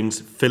siblings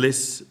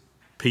Phyllis,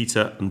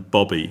 Peter and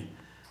Bobby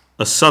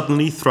are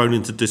suddenly thrown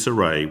into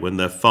disarray when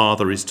their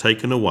father is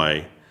taken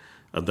away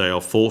and they are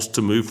forced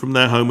to move from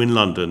their home in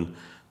London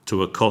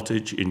to a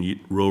cottage in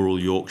rural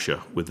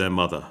Yorkshire with their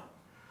mother.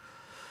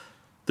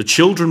 The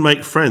children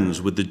make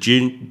friends with the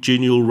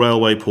genial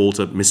railway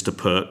porter Mr.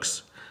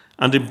 Perks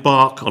and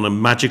embark on a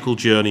magical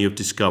journey of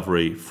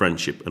discovery,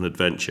 friendship and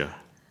adventure.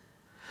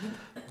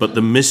 But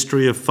the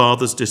mystery of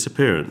father's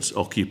disappearance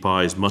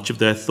occupies much of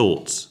their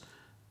thoughts,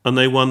 and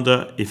they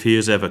wonder if he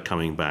is ever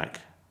coming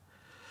back.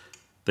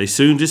 They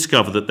soon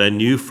discover that their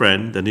new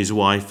friend and his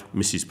wife,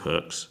 Mrs.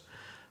 Perks,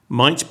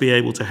 might be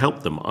able to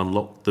help them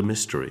unlock the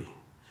mystery.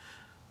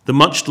 The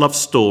much-loved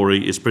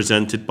story is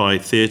presented by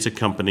theatre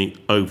company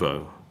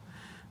OVO.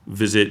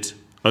 Visit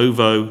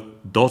ovo.org.uk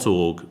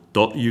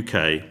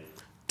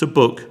to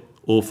book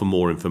or for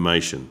more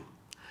information.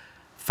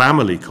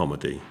 Family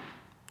comedy.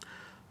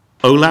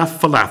 Olaf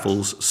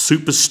Falafel's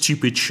Super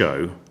Stupid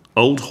Show,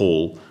 Old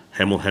Hall,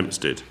 Hemel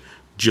Hempstead,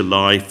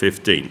 July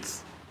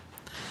 15th.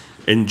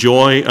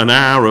 Enjoy an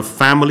hour of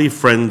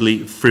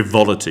family-friendly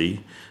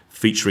frivolity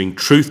featuring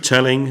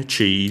truth-telling,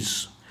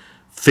 cheese,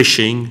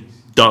 fishing,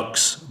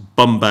 ducks,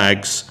 bum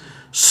bags,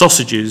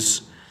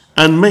 sausages,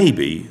 and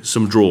maybe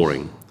some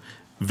drawing.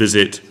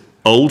 Visit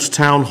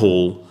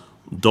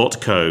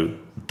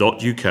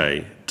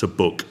oldtownhall.co.uk to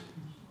book.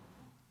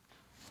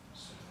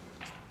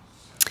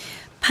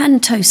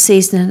 Panto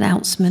season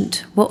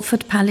announcement,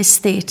 Watford Palace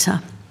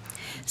Theatre.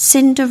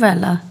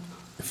 Cinderella,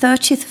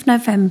 30th of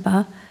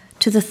November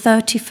to the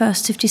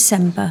 31st of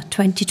December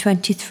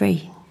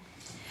 2023.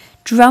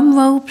 Drum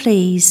roll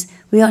please.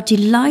 We are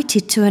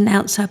delighted to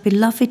announce our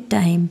beloved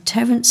Dame,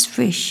 Terence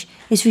Frisch,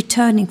 is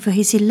returning for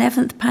his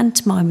 11th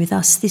pantomime with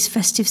us this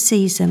festive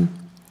season.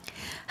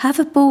 Have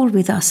a ball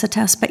with us at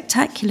our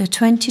spectacular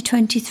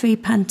 2023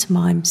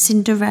 pantomime,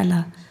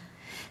 Cinderella.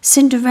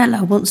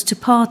 Cinderella wants to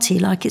party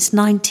like it's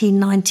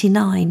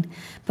 1999,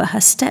 but her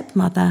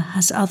stepmother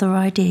has other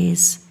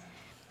ideas.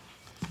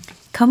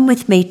 Come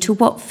with me to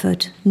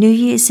Watford, New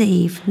Year's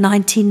Eve,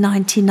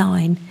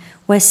 1999,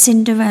 where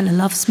Cinderella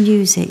loves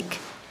music.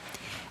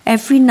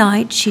 Every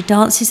night she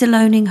dances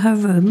alone in her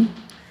room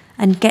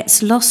and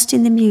gets lost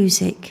in the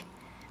music.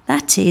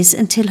 That is,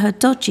 until her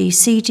dodgy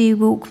CD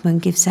Walkman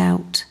gives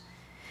out.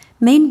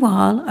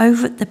 Meanwhile,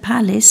 over at the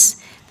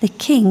palace, the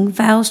king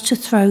vows to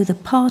throw the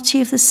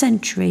party of the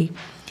century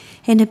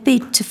in a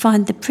bid to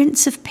find the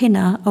Prince of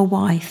Pinner a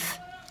wife.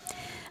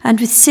 And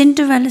with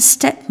Cinderella's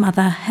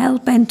stepmother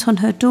hell-bent on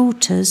her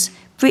daughters,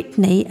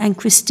 Brittany and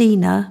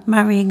Christina,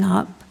 marrying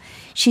up,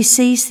 she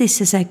sees this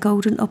as a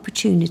golden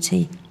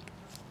opportunity.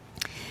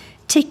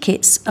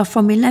 Tickets are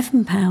from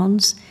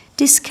 £11,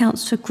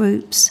 discounts for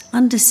groups,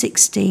 under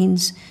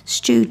 16s,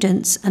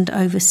 students and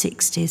over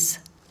 60s.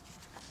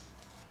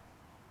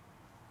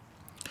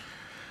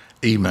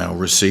 Email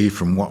received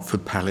from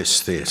Watford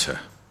Palace Theatre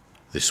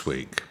this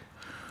week.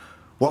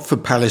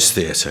 Watford Palace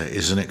Theatre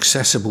is an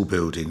accessible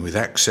building with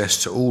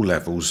access to all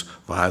levels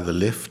via the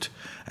lift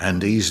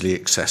and easily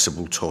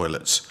accessible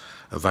toilets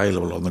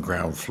available on the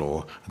ground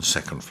floor and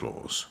second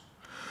floors.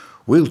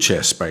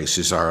 Wheelchair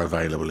spaces are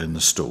available in the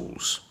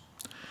stalls.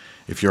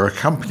 If you're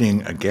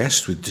accompanying a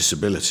guest with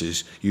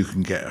disabilities, you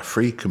can get a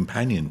free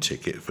companion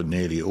ticket for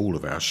nearly all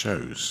of our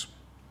shows.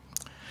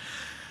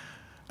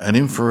 An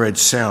infrared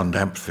sound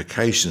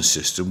amplification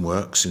system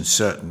works in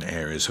certain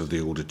areas of the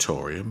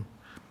auditorium.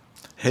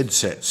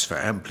 Headsets for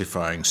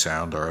amplifying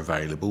sound are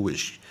available,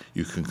 which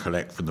you can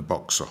collect from the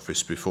box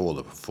office before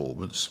the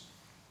performance.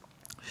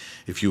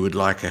 If you would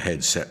like a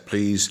headset,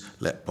 please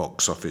let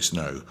box office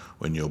know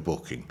when you're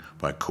booking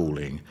by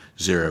calling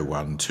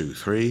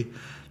 0123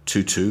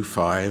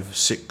 225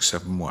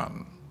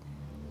 671.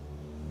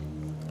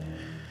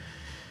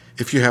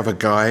 If you have a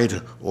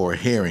guide or a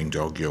hearing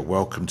dog, you're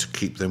welcome to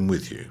keep them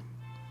with you.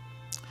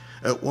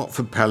 At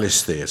Watford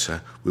Palace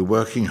Theatre, we're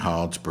working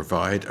hard to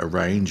provide a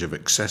range of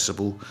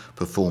accessible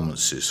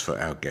performances for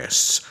our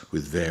guests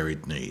with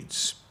varied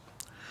needs.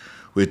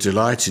 We're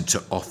delighted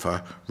to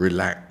offer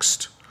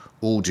relaxed,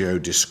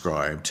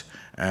 audio-described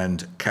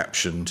and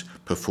captioned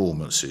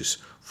performances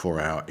for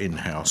our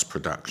in-house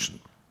production.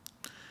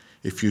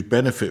 If you'd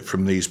benefit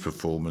from these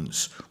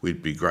performances,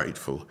 we'd be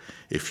grateful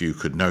if you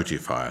could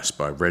notify us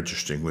by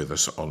registering with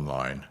us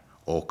online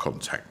or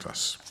contact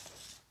us.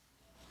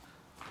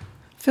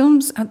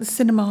 Films at the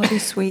cinema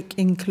this week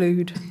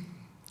include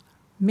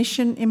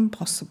Mission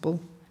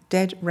Impossible,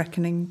 Dead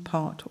Reckoning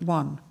Part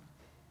 1.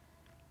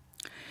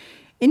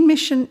 In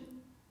Mission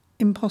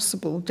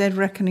Impossible, Dead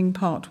Reckoning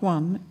Part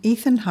 1,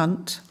 Ethan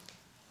Hunt,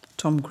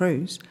 Tom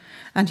Cruise,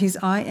 and his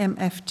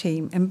IMF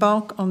team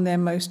embark on their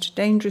most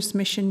dangerous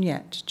mission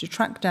yet to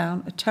track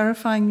down a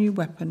terrifying new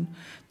weapon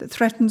that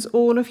threatens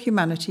all of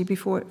humanity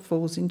before it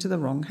falls into the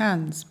wrong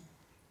hands.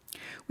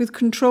 With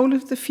control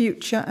of the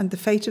future and the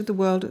fate of the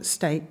world at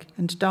stake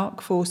and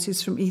dark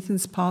forces from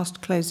Ethan's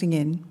past closing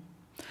in,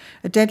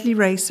 a deadly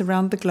race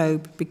around the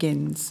globe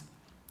begins.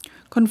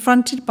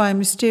 Confronted by a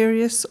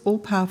mysterious,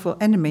 all-powerful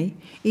enemy,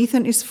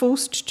 Ethan is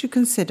forced to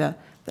consider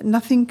that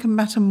nothing can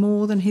matter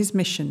more than his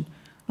mission,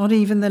 not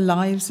even the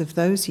lives of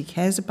those he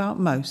cares about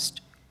most.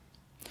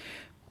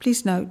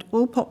 Please note,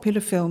 all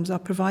popular films are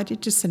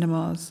provided to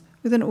cinemas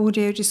with an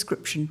audio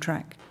description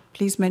track.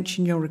 Please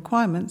mention your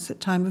requirements at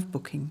time of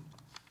booking.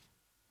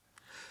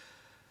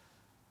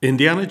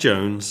 Indiana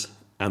Jones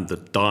and the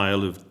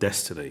Dial of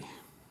Destiny.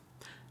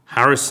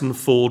 Harrison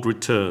Ford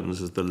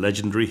returns as the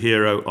legendary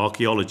hero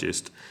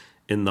archaeologist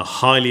in the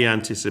highly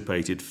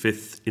anticipated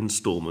fifth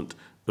installment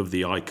of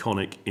the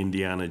iconic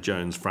Indiana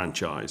Jones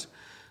franchise,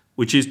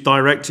 which is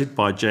directed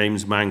by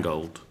James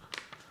Mangold.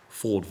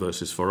 Ford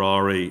vs.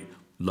 Ferrari,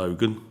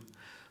 Logan,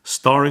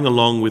 starring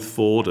along with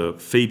Ford are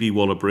Phoebe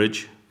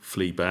Waller-Bridge,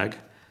 Fleabag,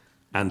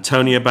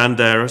 Antonio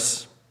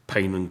Banderas,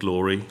 Pain and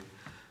Glory,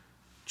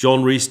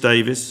 John Rhys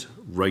Davies,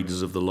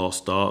 Raiders of the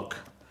Lost Ark,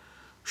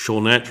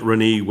 Shawnette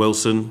Renée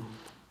Wilson,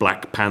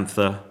 Black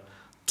Panther,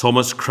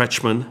 Thomas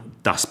Kretschmann,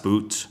 Das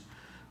Boot,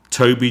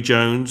 Toby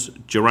Jones,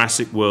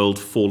 Jurassic World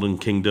Fallen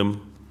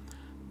Kingdom,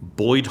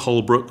 Boyd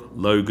Holbrook,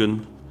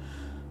 Logan,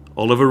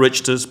 Oliver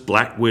Richter's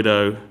Black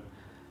Widow,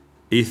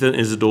 Ethan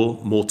Isidore,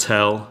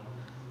 Mortel,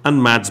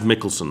 and Mads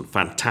Mikkelsen,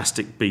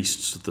 Fantastic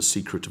Beasts: The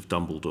Secret of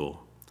Dumbledore.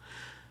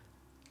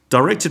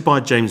 Directed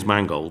by James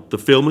Mangold, the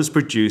film is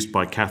produced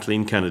by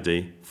Kathleen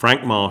Kennedy,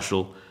 Frank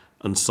Marshall,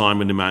 and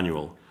Simon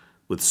Emanuel,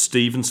 with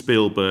Steven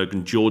Spielberg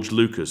and George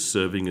Lucas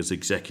serving as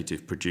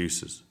executive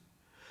producers.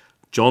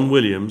 John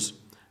Williams,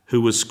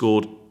 who has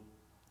scored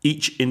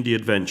each indie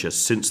adventure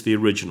since the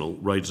original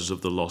Raiders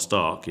of the Lost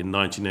Ark in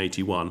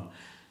 1981,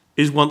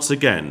 is once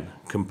again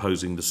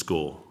composing the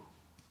score.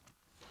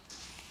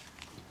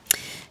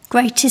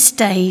 Greatest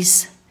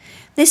Days.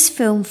 This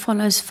film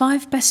follows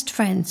 5 best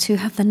friends who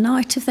have the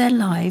night of their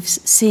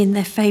lives seeing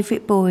their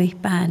favourite boy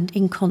band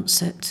in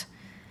concert.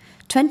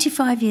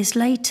 25 years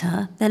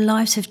later, their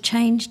lives have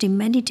changed in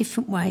many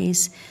different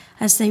ways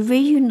as they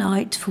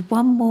reunite for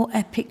one more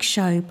epic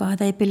show by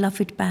their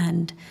beloved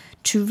band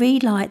to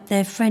relight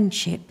their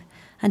friendship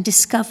and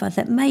discover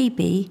that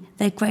maybe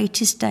their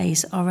greatest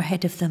days are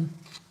ahead of them.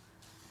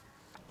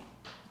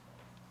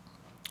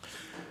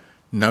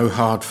 No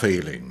Hard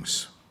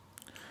Feelings.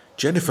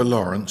 Jennifer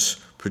Lawrence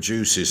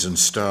produces and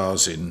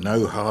stars in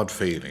No Hard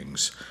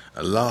Feelings,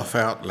 a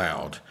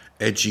laugh-out-loud,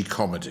 edgy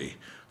comedy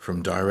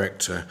from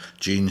director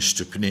Gene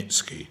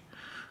Stupnitsky,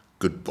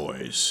 Good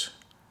Boys,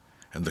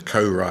 and the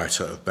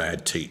co-writer of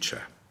Bad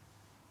Teacher.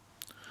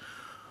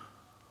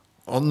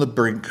 On the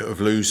brink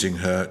of losing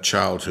her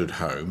childhood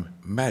home,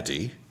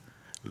 Maddie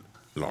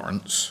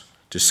Lawrence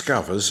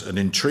discovers an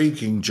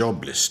intriguing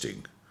job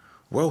listing.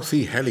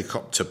 Wealthy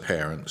helicopter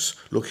parents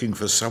looking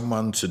for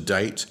someone to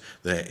date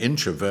their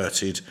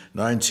introverted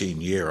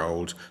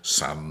 19-year-old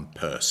son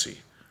Percy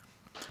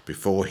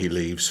before he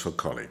leaves for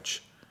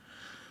college.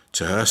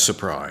 To her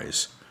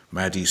surprise,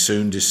 Maddie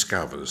soon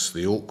discovers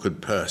the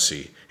awkward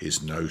Percy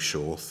is no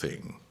sure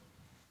thing.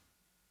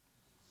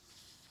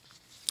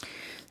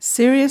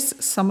 Serious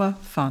summer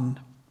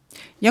fun.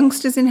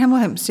 Youngsters in Hemel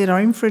Hempstead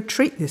are in for a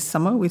treat this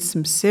summer with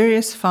some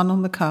serious fun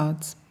on the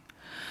cards.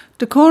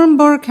 Dacorum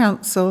Borough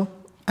Council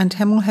and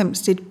Hemel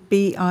Hempstead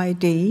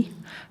BID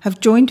have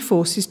joined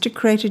forces to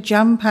create a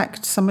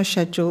jam-packed summer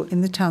schedule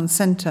in the town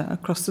centre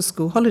across the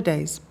school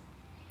holidays.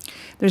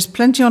 There is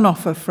plenty on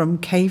offer from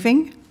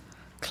caving,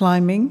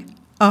 climbing,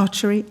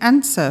 archery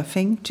and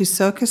surfing to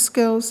circus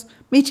skills,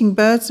 meeting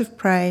birds of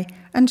prey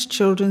and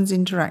children's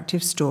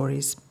interactive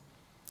stories.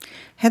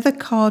 Heather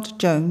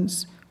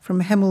Card-Jones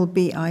from Hemel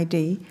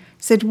BID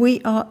said,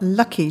 "We are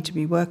lucky to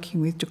be working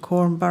with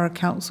Dacorum Borough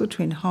Council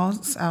to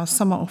enhance our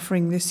summer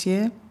offering this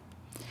year.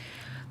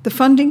 The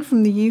funding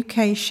from the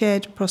UK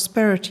Shared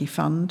Prosperity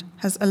Fund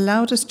has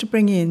allowed us to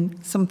bring in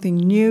something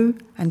new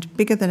and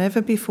bigger than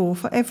ever before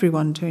for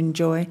everyone to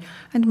enjoy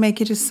and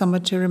make it a summer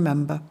to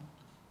remember."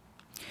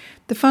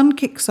 The fund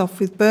kicks off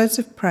with Birds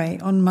of Prey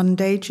on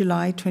Monday,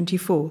 July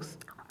 24th,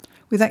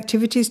 with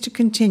activities to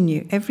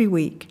continue every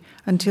week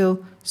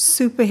until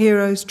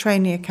Superheroes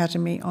Training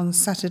Academy on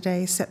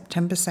Saturday,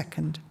 September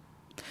 2nd.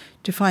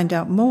 To find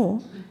out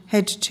more,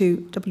 head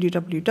to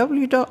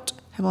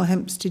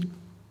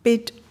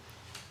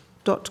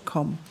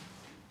www.hemelhempsteadbid.com.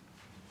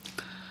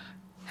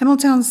 Hemel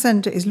Town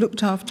Centre is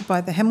looked after by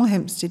the Hemel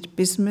Hempstead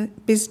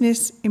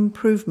Business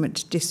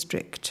Improvement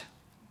District,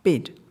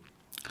 BID.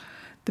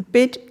 The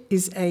BID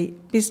is a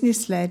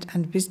business-led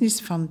and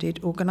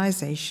business-funded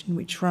organisation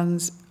which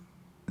runs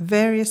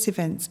various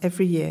events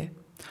every year,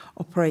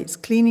 operates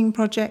cleaning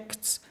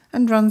projects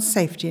and runs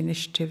safety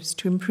initiatives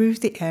to improve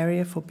the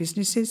area for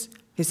businesses,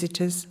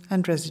 visitors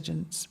and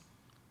residents.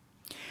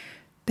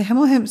 The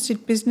Hemel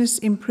Hempstead Business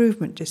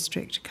Improvement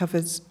District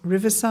covers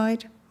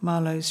Riverside,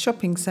 Marlowe's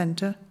Shopping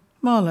Centre,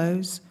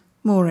 Marlowe's,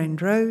 Moor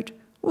End Road,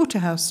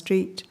 Waterhouse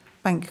Street,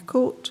 Bank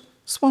Court,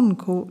 Swan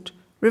Court,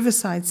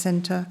 Riverside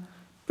Centre,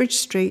 Bridge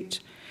Street,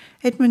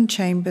 Edmund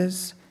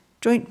Chambers,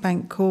 Joint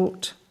Bank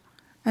Court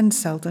and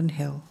Selden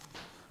Hill.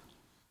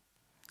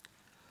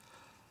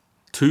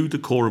 2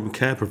 Dacorum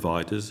care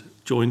providers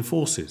join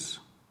forces.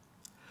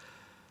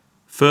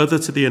 Further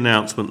to the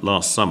announcement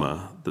last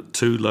summer that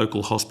 2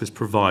 local hospice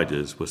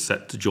providers were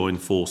set to join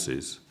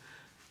forces,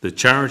 the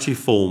charity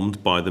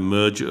formed by the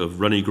merger of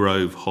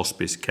Runnygrove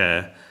Hospice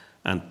Care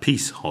and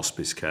Peace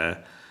Hospice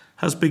Care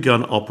has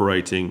begun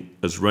operating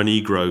as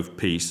Runnygrove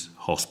Peace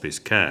Hospice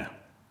Care.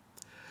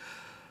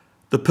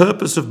 The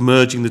purpose of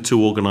merging the 2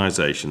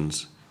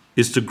 organisations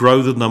is to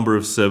grow the number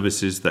of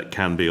services that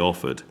can be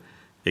offered,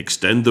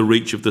 extend the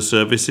reach of the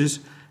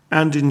services,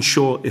 and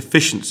ensure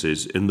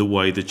efficiencies in the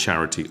way the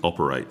charity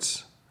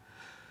operates.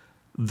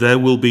 There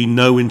will be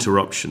no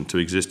interruption to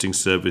existing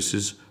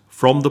services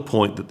from the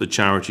point that the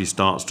charity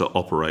starts to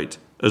operate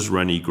as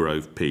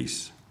Runnygrove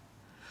Peace.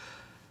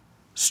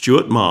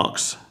 Stuart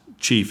Marks,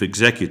 Chief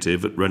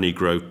Executive at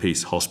Runnygrove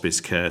Peace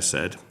Hospice Care,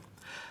 said,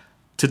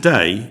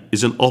 "Today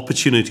is an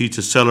opportunity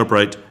to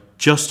celebrate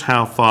just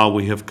how far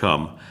we have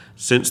come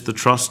since the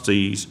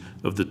trustees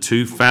of the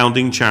 2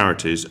 founding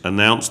charities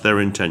announced their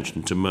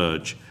intention to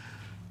merge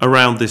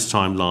around this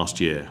time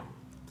last year.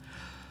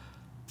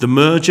 The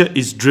merger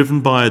is driven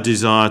by a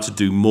desire to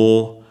do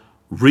more,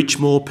 reach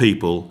more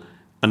people,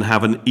 and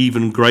have an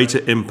even greater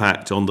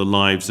impact on the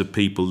lives of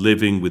people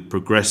living with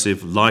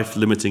progressive,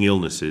 life-limiting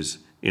illnesses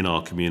in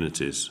our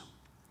communities.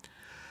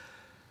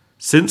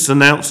 Since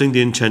announcing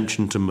the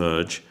intention to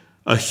merge,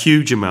 a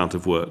huge amount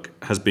of work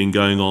has been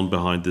going on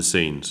behind the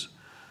scenes.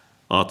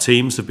 Our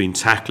teams have been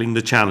tackling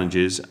the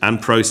challenges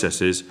and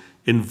processes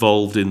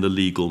involved in the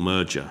legal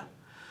merger,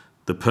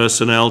 the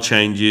personnel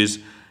changes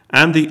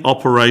and the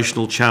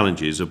operational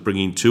challenges of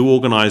bringing 2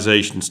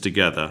 organisations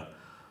together,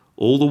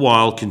 all the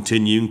while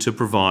continuing to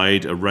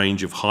provide a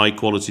range of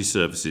high-quality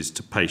services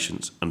to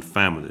patients and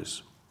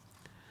families.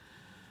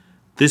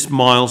 This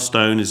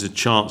milestone is a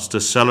chance to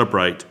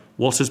celebrate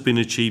what has been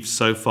achieved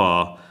so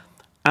far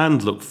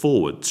and look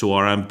forward to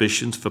our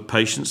ambitions for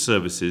patient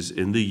services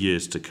in the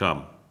years to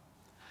come.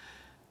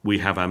 We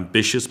have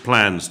ambitious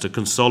plans to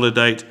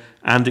consolidate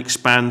and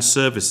expand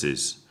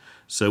services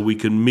so we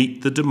can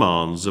meet the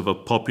demands of a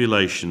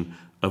population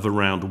of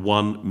around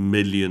 1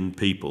 million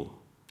people.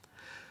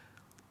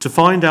 To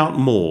find out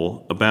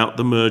more about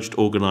the merged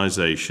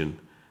organisation,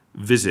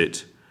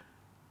 visit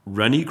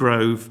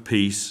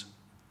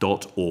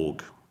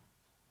renniegrovepeace.org.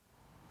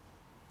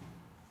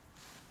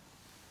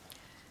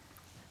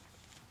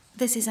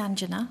 This is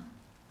Anjana.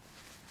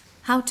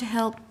 How to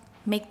help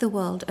make the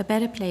world a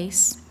better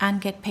place and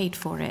get paid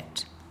for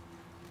it.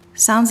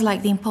 Sounds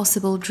like the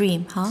impossible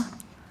dream, huh?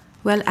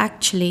 Well,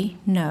 actually,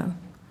 no.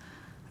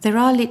 There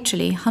are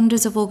literally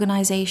hundreds of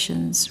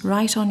organizations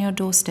right on your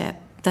doorstep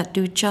that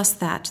do just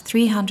that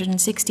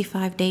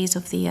 365 days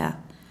of the year.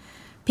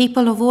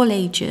 People of all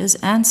ages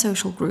and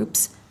social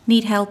groups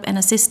need help and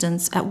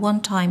assistance at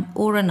one time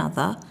or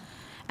another,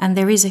 and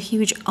there is a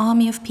huge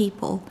army of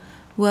people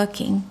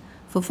working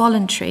for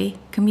voluntary,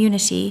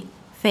 community,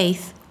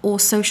 faith,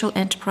 or social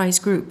enterprise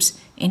groups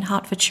in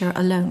Hertfordshire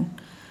alone.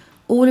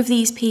 All of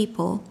these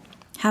people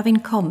have in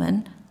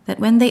common that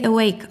when they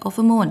awake of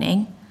a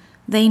morning,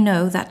 they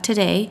know that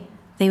today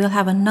they will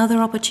have another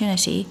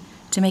opportunity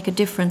to make a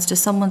difference to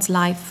someone's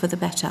life for the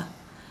better.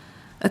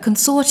 A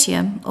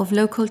consortium of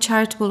local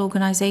charitable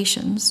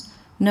organisations,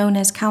 known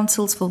as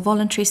Councils for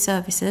Voluntary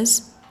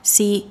Services,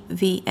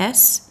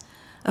 CVS,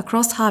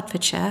 across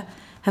Hertfordshire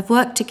have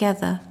worked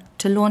together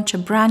to launch a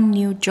brand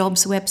new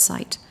jobs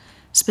website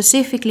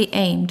specifically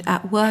aimed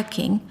at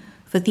working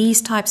for these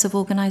types of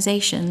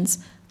organisations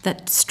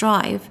that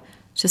strive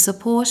to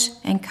support,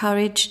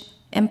 encourage,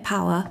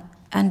 empower,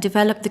 and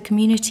develop the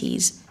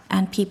communities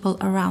and people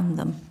around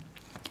them.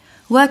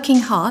 Working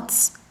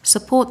Hearts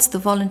supports the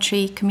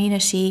voluntary,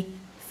 community,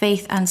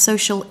 faith and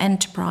social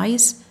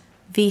enterprise,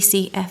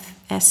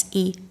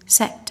 VCFSE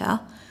sector,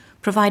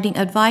 providing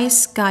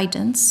advice,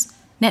 guidance,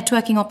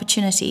 networking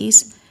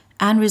opportunities,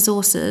 and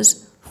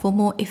resources for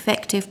more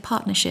effective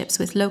partnerships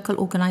with local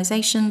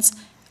organisations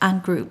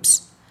and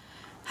groups.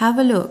 Have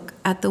a look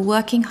at the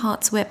Working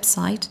Hearts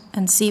website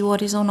and see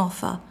what is on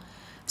offer.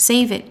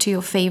 Save it to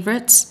your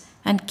favourites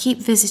and keep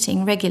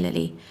visiting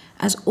regularly,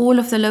 as all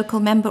of the local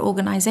member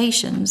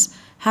organisations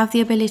have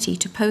the ability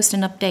to post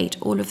and update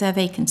all of their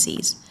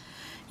vacancies.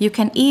 You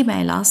can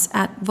email us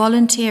at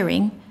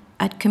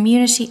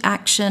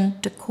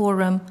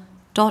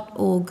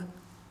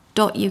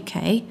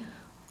volunteering@communityactiondacorum.org.uk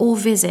or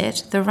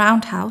visit the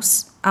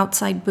Roundhouse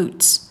outside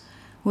Boots.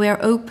 We are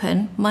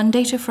open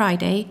Monday to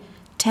Friday,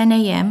 10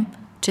 a.m.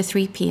 to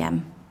 3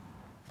 p.m.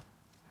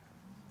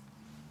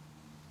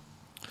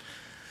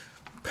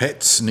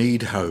 Pets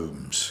need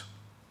homes.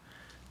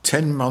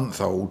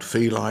 10-month-old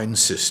feline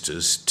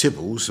sisters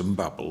Tibbles and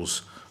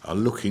Bubbles are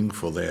looking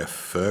for their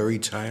fairy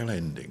tale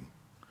ending.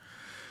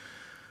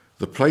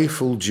 The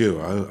playful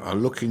duo are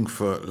looking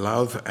for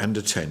love and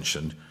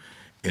attention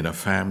in a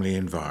family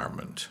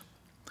environment.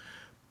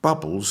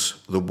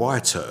 Bubbles, the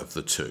whiter of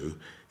the two,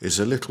 is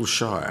a little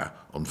shyer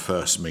on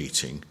first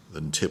meeting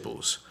than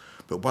Tibbles,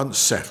 but once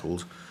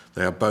settled,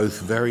 they are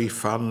both very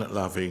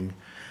fun-loving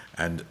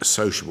and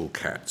sociable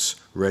cats,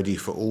 ready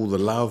for all the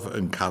love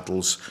and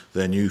cuddles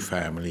their new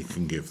family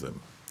can give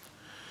them.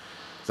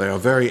 They are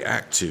very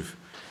active,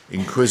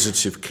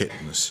 inquisitive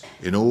kittens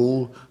in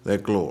all their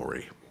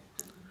glory.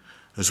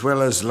 As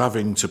well as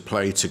loving to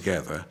play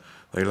together,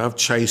 they love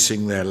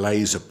chasing their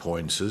laser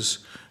pointers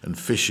and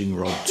fishing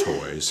rod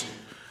toys,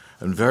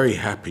 and very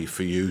happy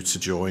for you to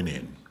join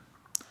in.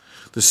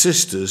 The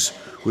sisters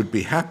would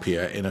be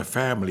happier in a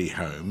family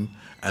home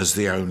as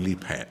the only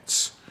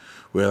pets,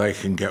 where they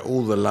can get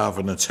all the love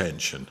and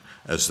attention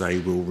as they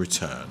will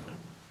return.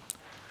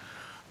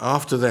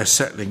 After their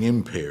settling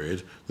in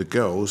period, the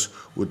girls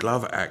would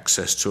love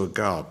access to a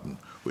garden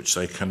which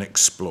they can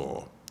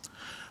explore,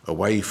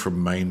 away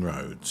from main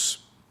roads.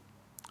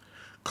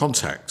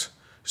 Contact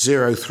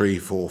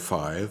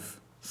 0345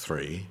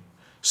 3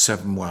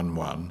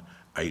 711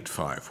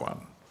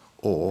 851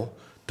 or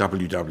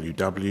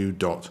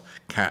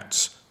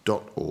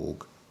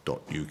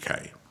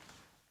www.cats.org.uk.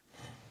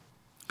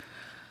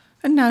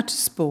 And now to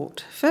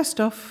sport.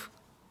 First off,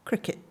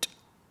 cricket.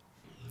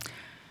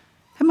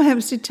 Hemel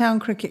Hempstead Town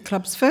Cricket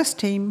Club's first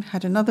team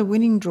had another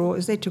winning draw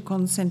as they took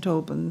on St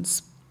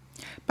Albans.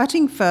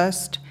 Batting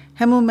first,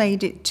 Hemel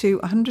made it to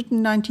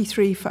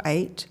 193 for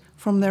 8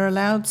 from their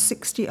allowed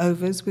 60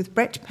 overs, with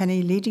Brett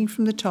Penny leading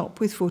from the top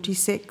with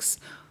 46,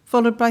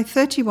 followed by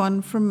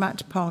 31 from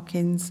Matt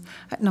Parkins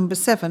at number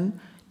 7,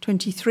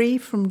 23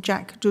 from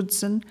Jack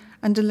Judson,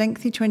 and a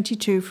lengthy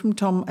 22 from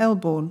Tom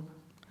Elborn.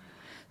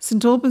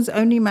 St Albans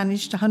only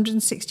managed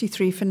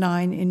 163 for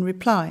 9 in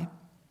reply.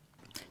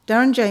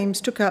 Darren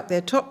James took out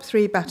their top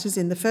 3 batters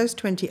in the first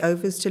 20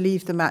 overs to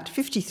leave them at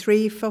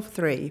 53 for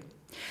 3.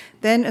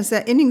 Then, as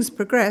their innings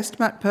progressed,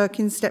 Matt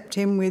Perkins stepped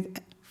in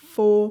with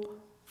 4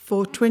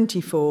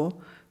 4:24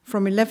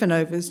 from 11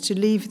 overs to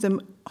leave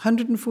them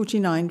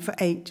 149 for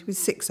 8 with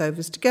 6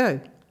 overs to go.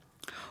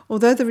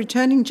 Although the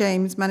returning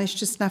James managed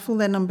to snaffle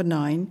their number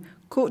 9,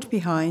 caught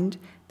behind,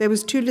 there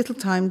was too little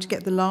time to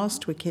get the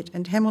last wicket,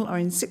 and Hemel are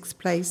in 6th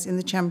place in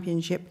the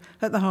championship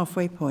at the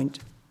halfway point.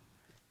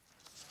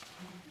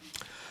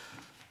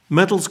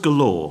 Medals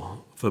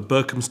galore for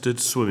Berkhamsted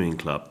Swimming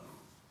Club.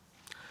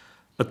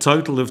 A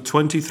total of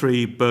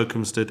 23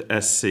 Berkhamsted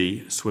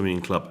SC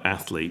Swimming Club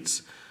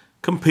athletes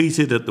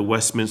competed at the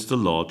Westminster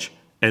Lodge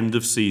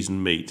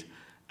end-of-season meet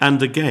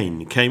and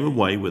again came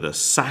away with a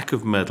sack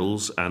of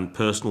medals and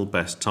personal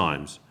best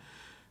times.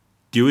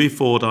 Dewey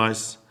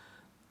Fordyce,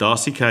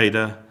 Darcy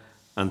Cader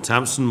and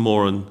Tamsin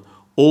Moran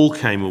all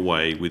came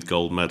away with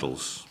gold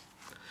medals.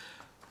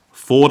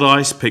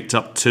 Fordyce picked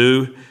up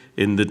 2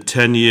 in the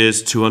 10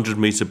 years 200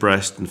 metre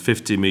breast and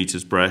 50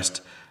 metres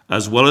breast,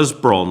 as well as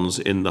bronze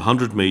in the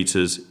 100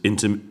 metres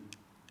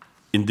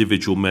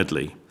individual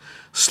medley,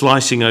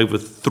 slicing over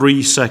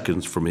 3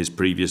 seconds from his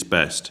previous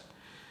best.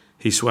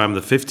 He swam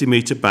the 50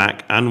 metre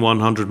back and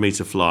 100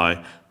 metre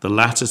fly, the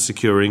latter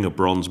securing a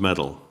bronze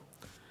medal.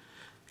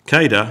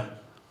 Cader,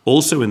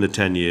 also in the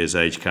 10 years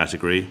age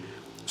category,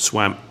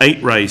 swam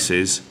 8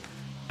 races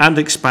and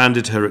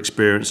expanded her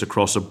experience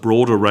across a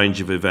broader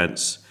range of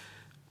events,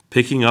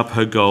 picking up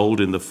her gold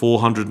in the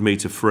 400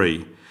 metre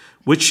free,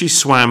 which she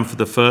swam for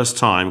the first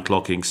time,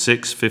 clocking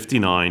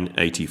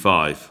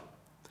 6:59.85.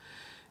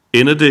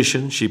 In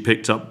addition, she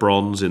picked up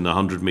bronze in the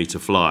 100 metre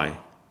fly.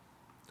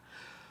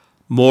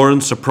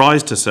 Moran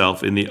surprised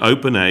herself in the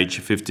open age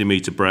 50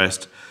 metre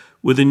breast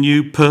with a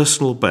new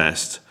personal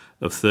best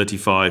of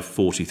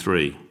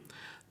 35.43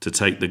 to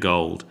take the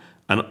gold,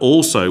 and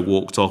also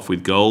walked off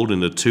with gold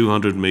in the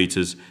 200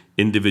 metres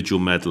individual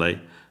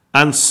medley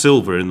and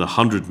silver in the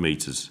 100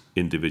 metres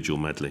individual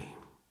medley.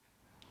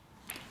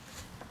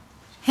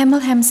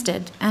 Hemel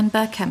Hempstead and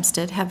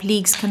Berkhamsted have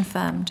leagues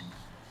confirmed.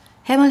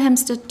 Hemel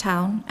Hempstead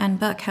Town and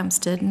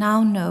Berkhamsted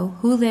now know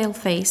who they'll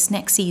face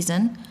next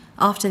season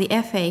after the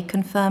FA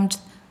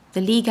confirmed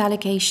the league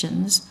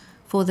allocations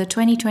for the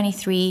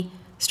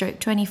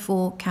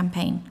 2023/24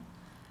 campaign.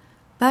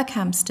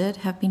 Berkhamsted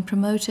have been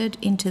promoted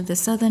into the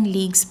Southern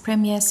League's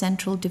Premier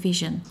Central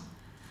Division.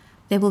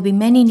 There will be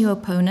many new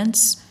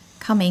opponents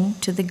coming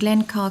to the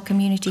Glencar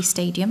Community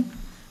Stadium,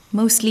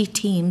 mostly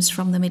teams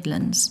from the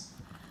Midlands.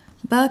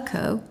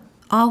 Berco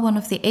are one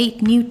of the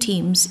 8 new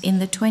teams in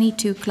the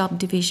 22 club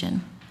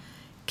division.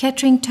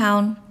 Kettering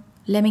Town,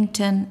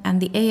 Leamington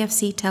and the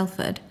AFC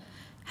Telford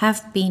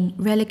have been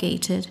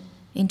relegated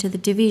into the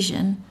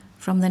division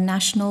from the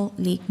National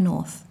League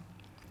North.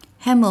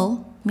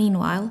 Hemel,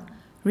 meanwhile,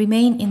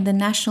 remain in the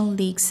National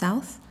League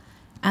South,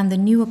 and the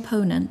new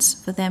opponents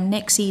for them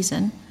next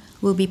season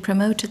will be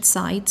promoted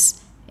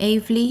sides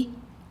Aveley,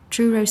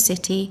 Truro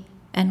City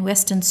and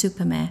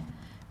Weston-super-Mare,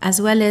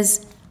 as well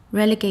as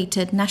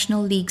relegated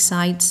National League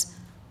sides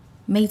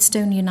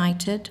Maidstone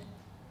United,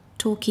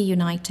 Torquay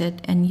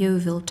United and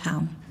Yeovil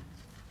Town.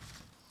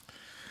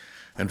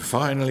 And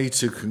finally,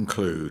 to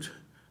conclude,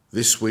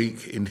 this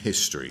week in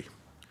history.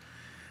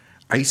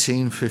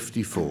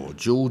 1854,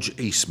 George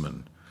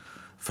Eastman,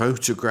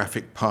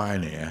 photographic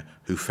pioneer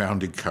who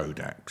founded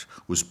Kodak,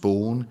 was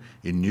born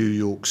in New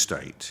York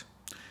State.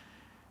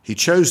 He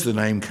chose the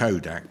name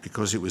Kodak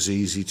because it was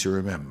easy to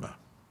remember.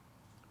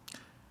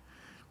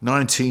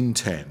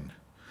 1910,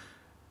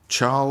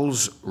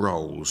 Charles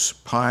Rolls,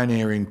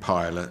 pioneering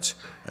pilot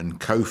and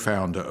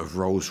co-founder of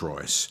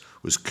Rolls-Royce,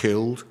 was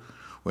killed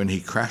when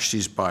he crashed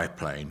his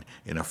biplane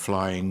in a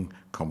flying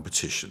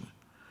competition,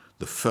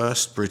 the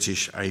first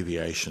British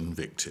aviation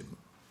victim.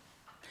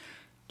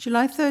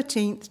 July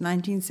 13th,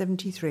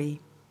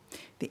 1973.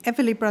 The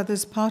Everly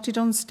Brothers parted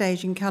on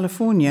stage in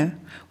California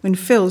when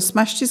Phil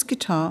smashed his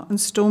guitar and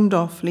stormed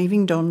off,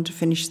 leaving Don to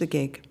finish the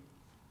gig.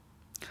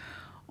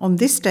 On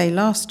this day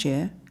last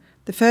year,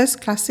 the first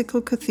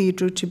classical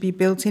cathedral to be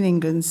built in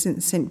England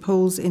since St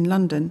Paul's in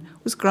London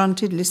was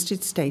granted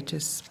listed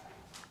status.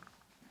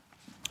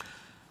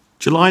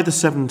 July the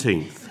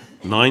 17th,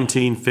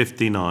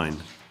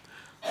 1959.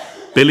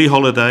 Billie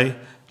Holiday,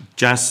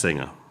 jazz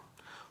singer,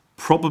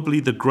 probably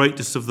the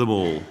greatest of them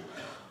all,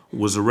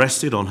 was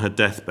arrested on her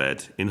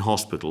deathbed in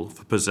hospital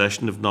for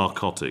possession of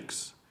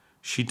narcotics.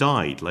 She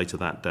died later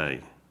that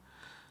day.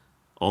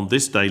 On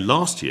this day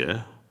last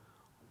year,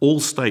 all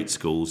state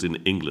schools in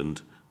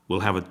England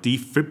will have a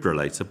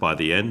defibrillator by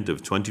the end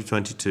of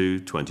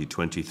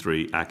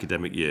 2022-2023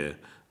 academic year,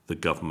 the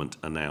government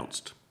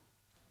announced.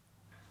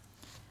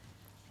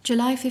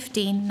 July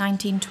 15,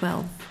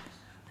 1912.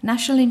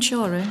 National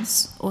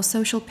insurance, or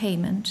social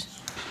payment,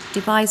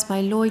 devised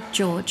by Lloyd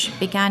George,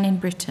 began in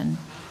Britain.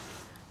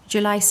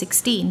 July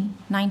 16,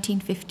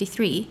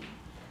 1953.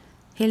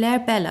 Hilaire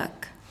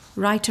Belloc,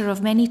 writer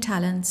of many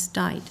talents,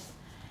 died.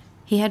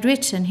 He had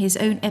written his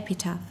own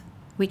epitaph,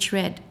 which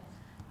read,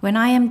 "When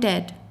I am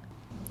dead,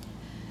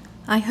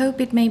 I hope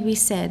it may be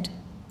said,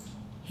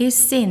 his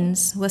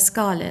sins were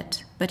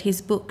scarlet, but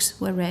his books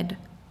were red."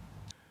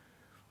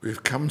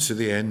 We've come to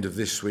the end of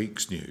this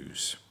week's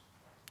news.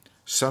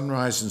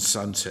 Sunrise and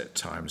sunset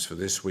times for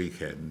this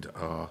weekend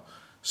are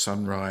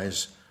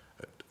sunrise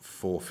at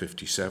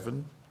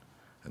 4:57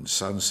 and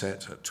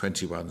sunset at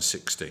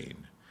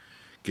 21:16,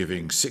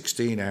 giving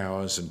 16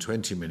 hours and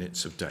 20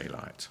 minutes of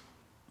daylight.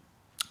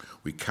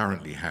 We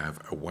currently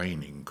have a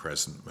waning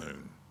crescent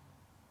moon.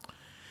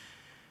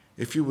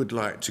 If you would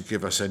like to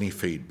give us any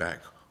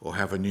feedback or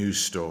have a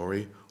news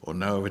story or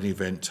know of an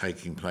event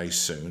taking place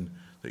soon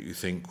that you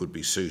think would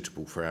be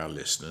suitable for our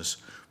listeners,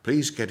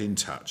 please get in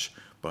touch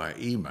by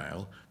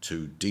email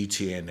to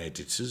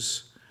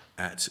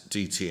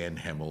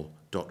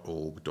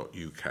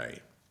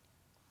dtneditors@dtnhemel.org.uk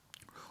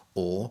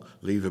or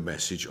leave a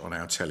message on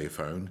our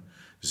telephone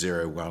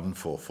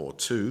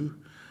 01442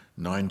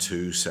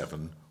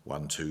 927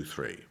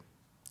 123.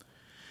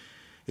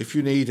 If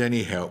you need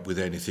any help with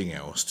anything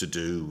else to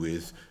do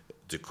with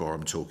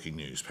Dacorum Talking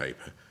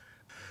Newspaper,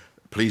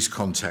 please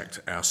contact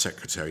our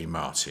Secretary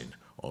Martin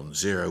on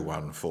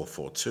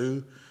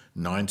 01442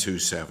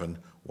 927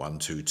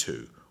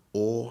 122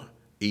 or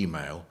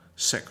email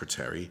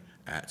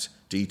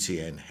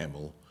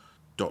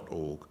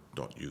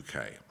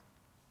secretary@dtnhemel.org.uk.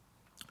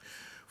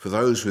 For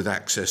those with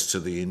access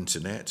to the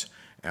internet,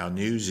 our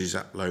news is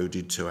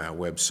uploaded to our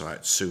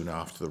website soon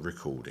after the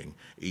recording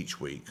each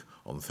week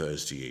on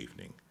Thursday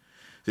evening.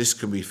 This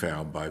can be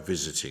found by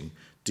visiting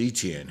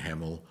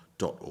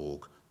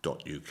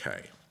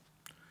dtnhemel.org.uk.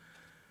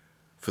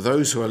 For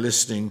those who are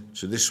listening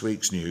to this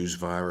week's news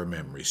via a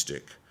memory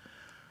stick,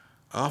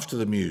 after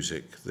the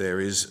music there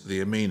is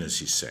the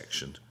amenities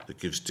section that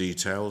gives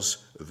details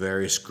of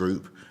various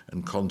group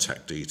and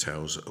contact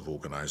details of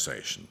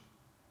organisation.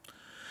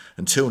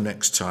 Until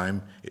next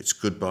time, it's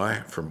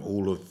goodbye from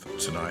all of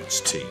tonight's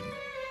team.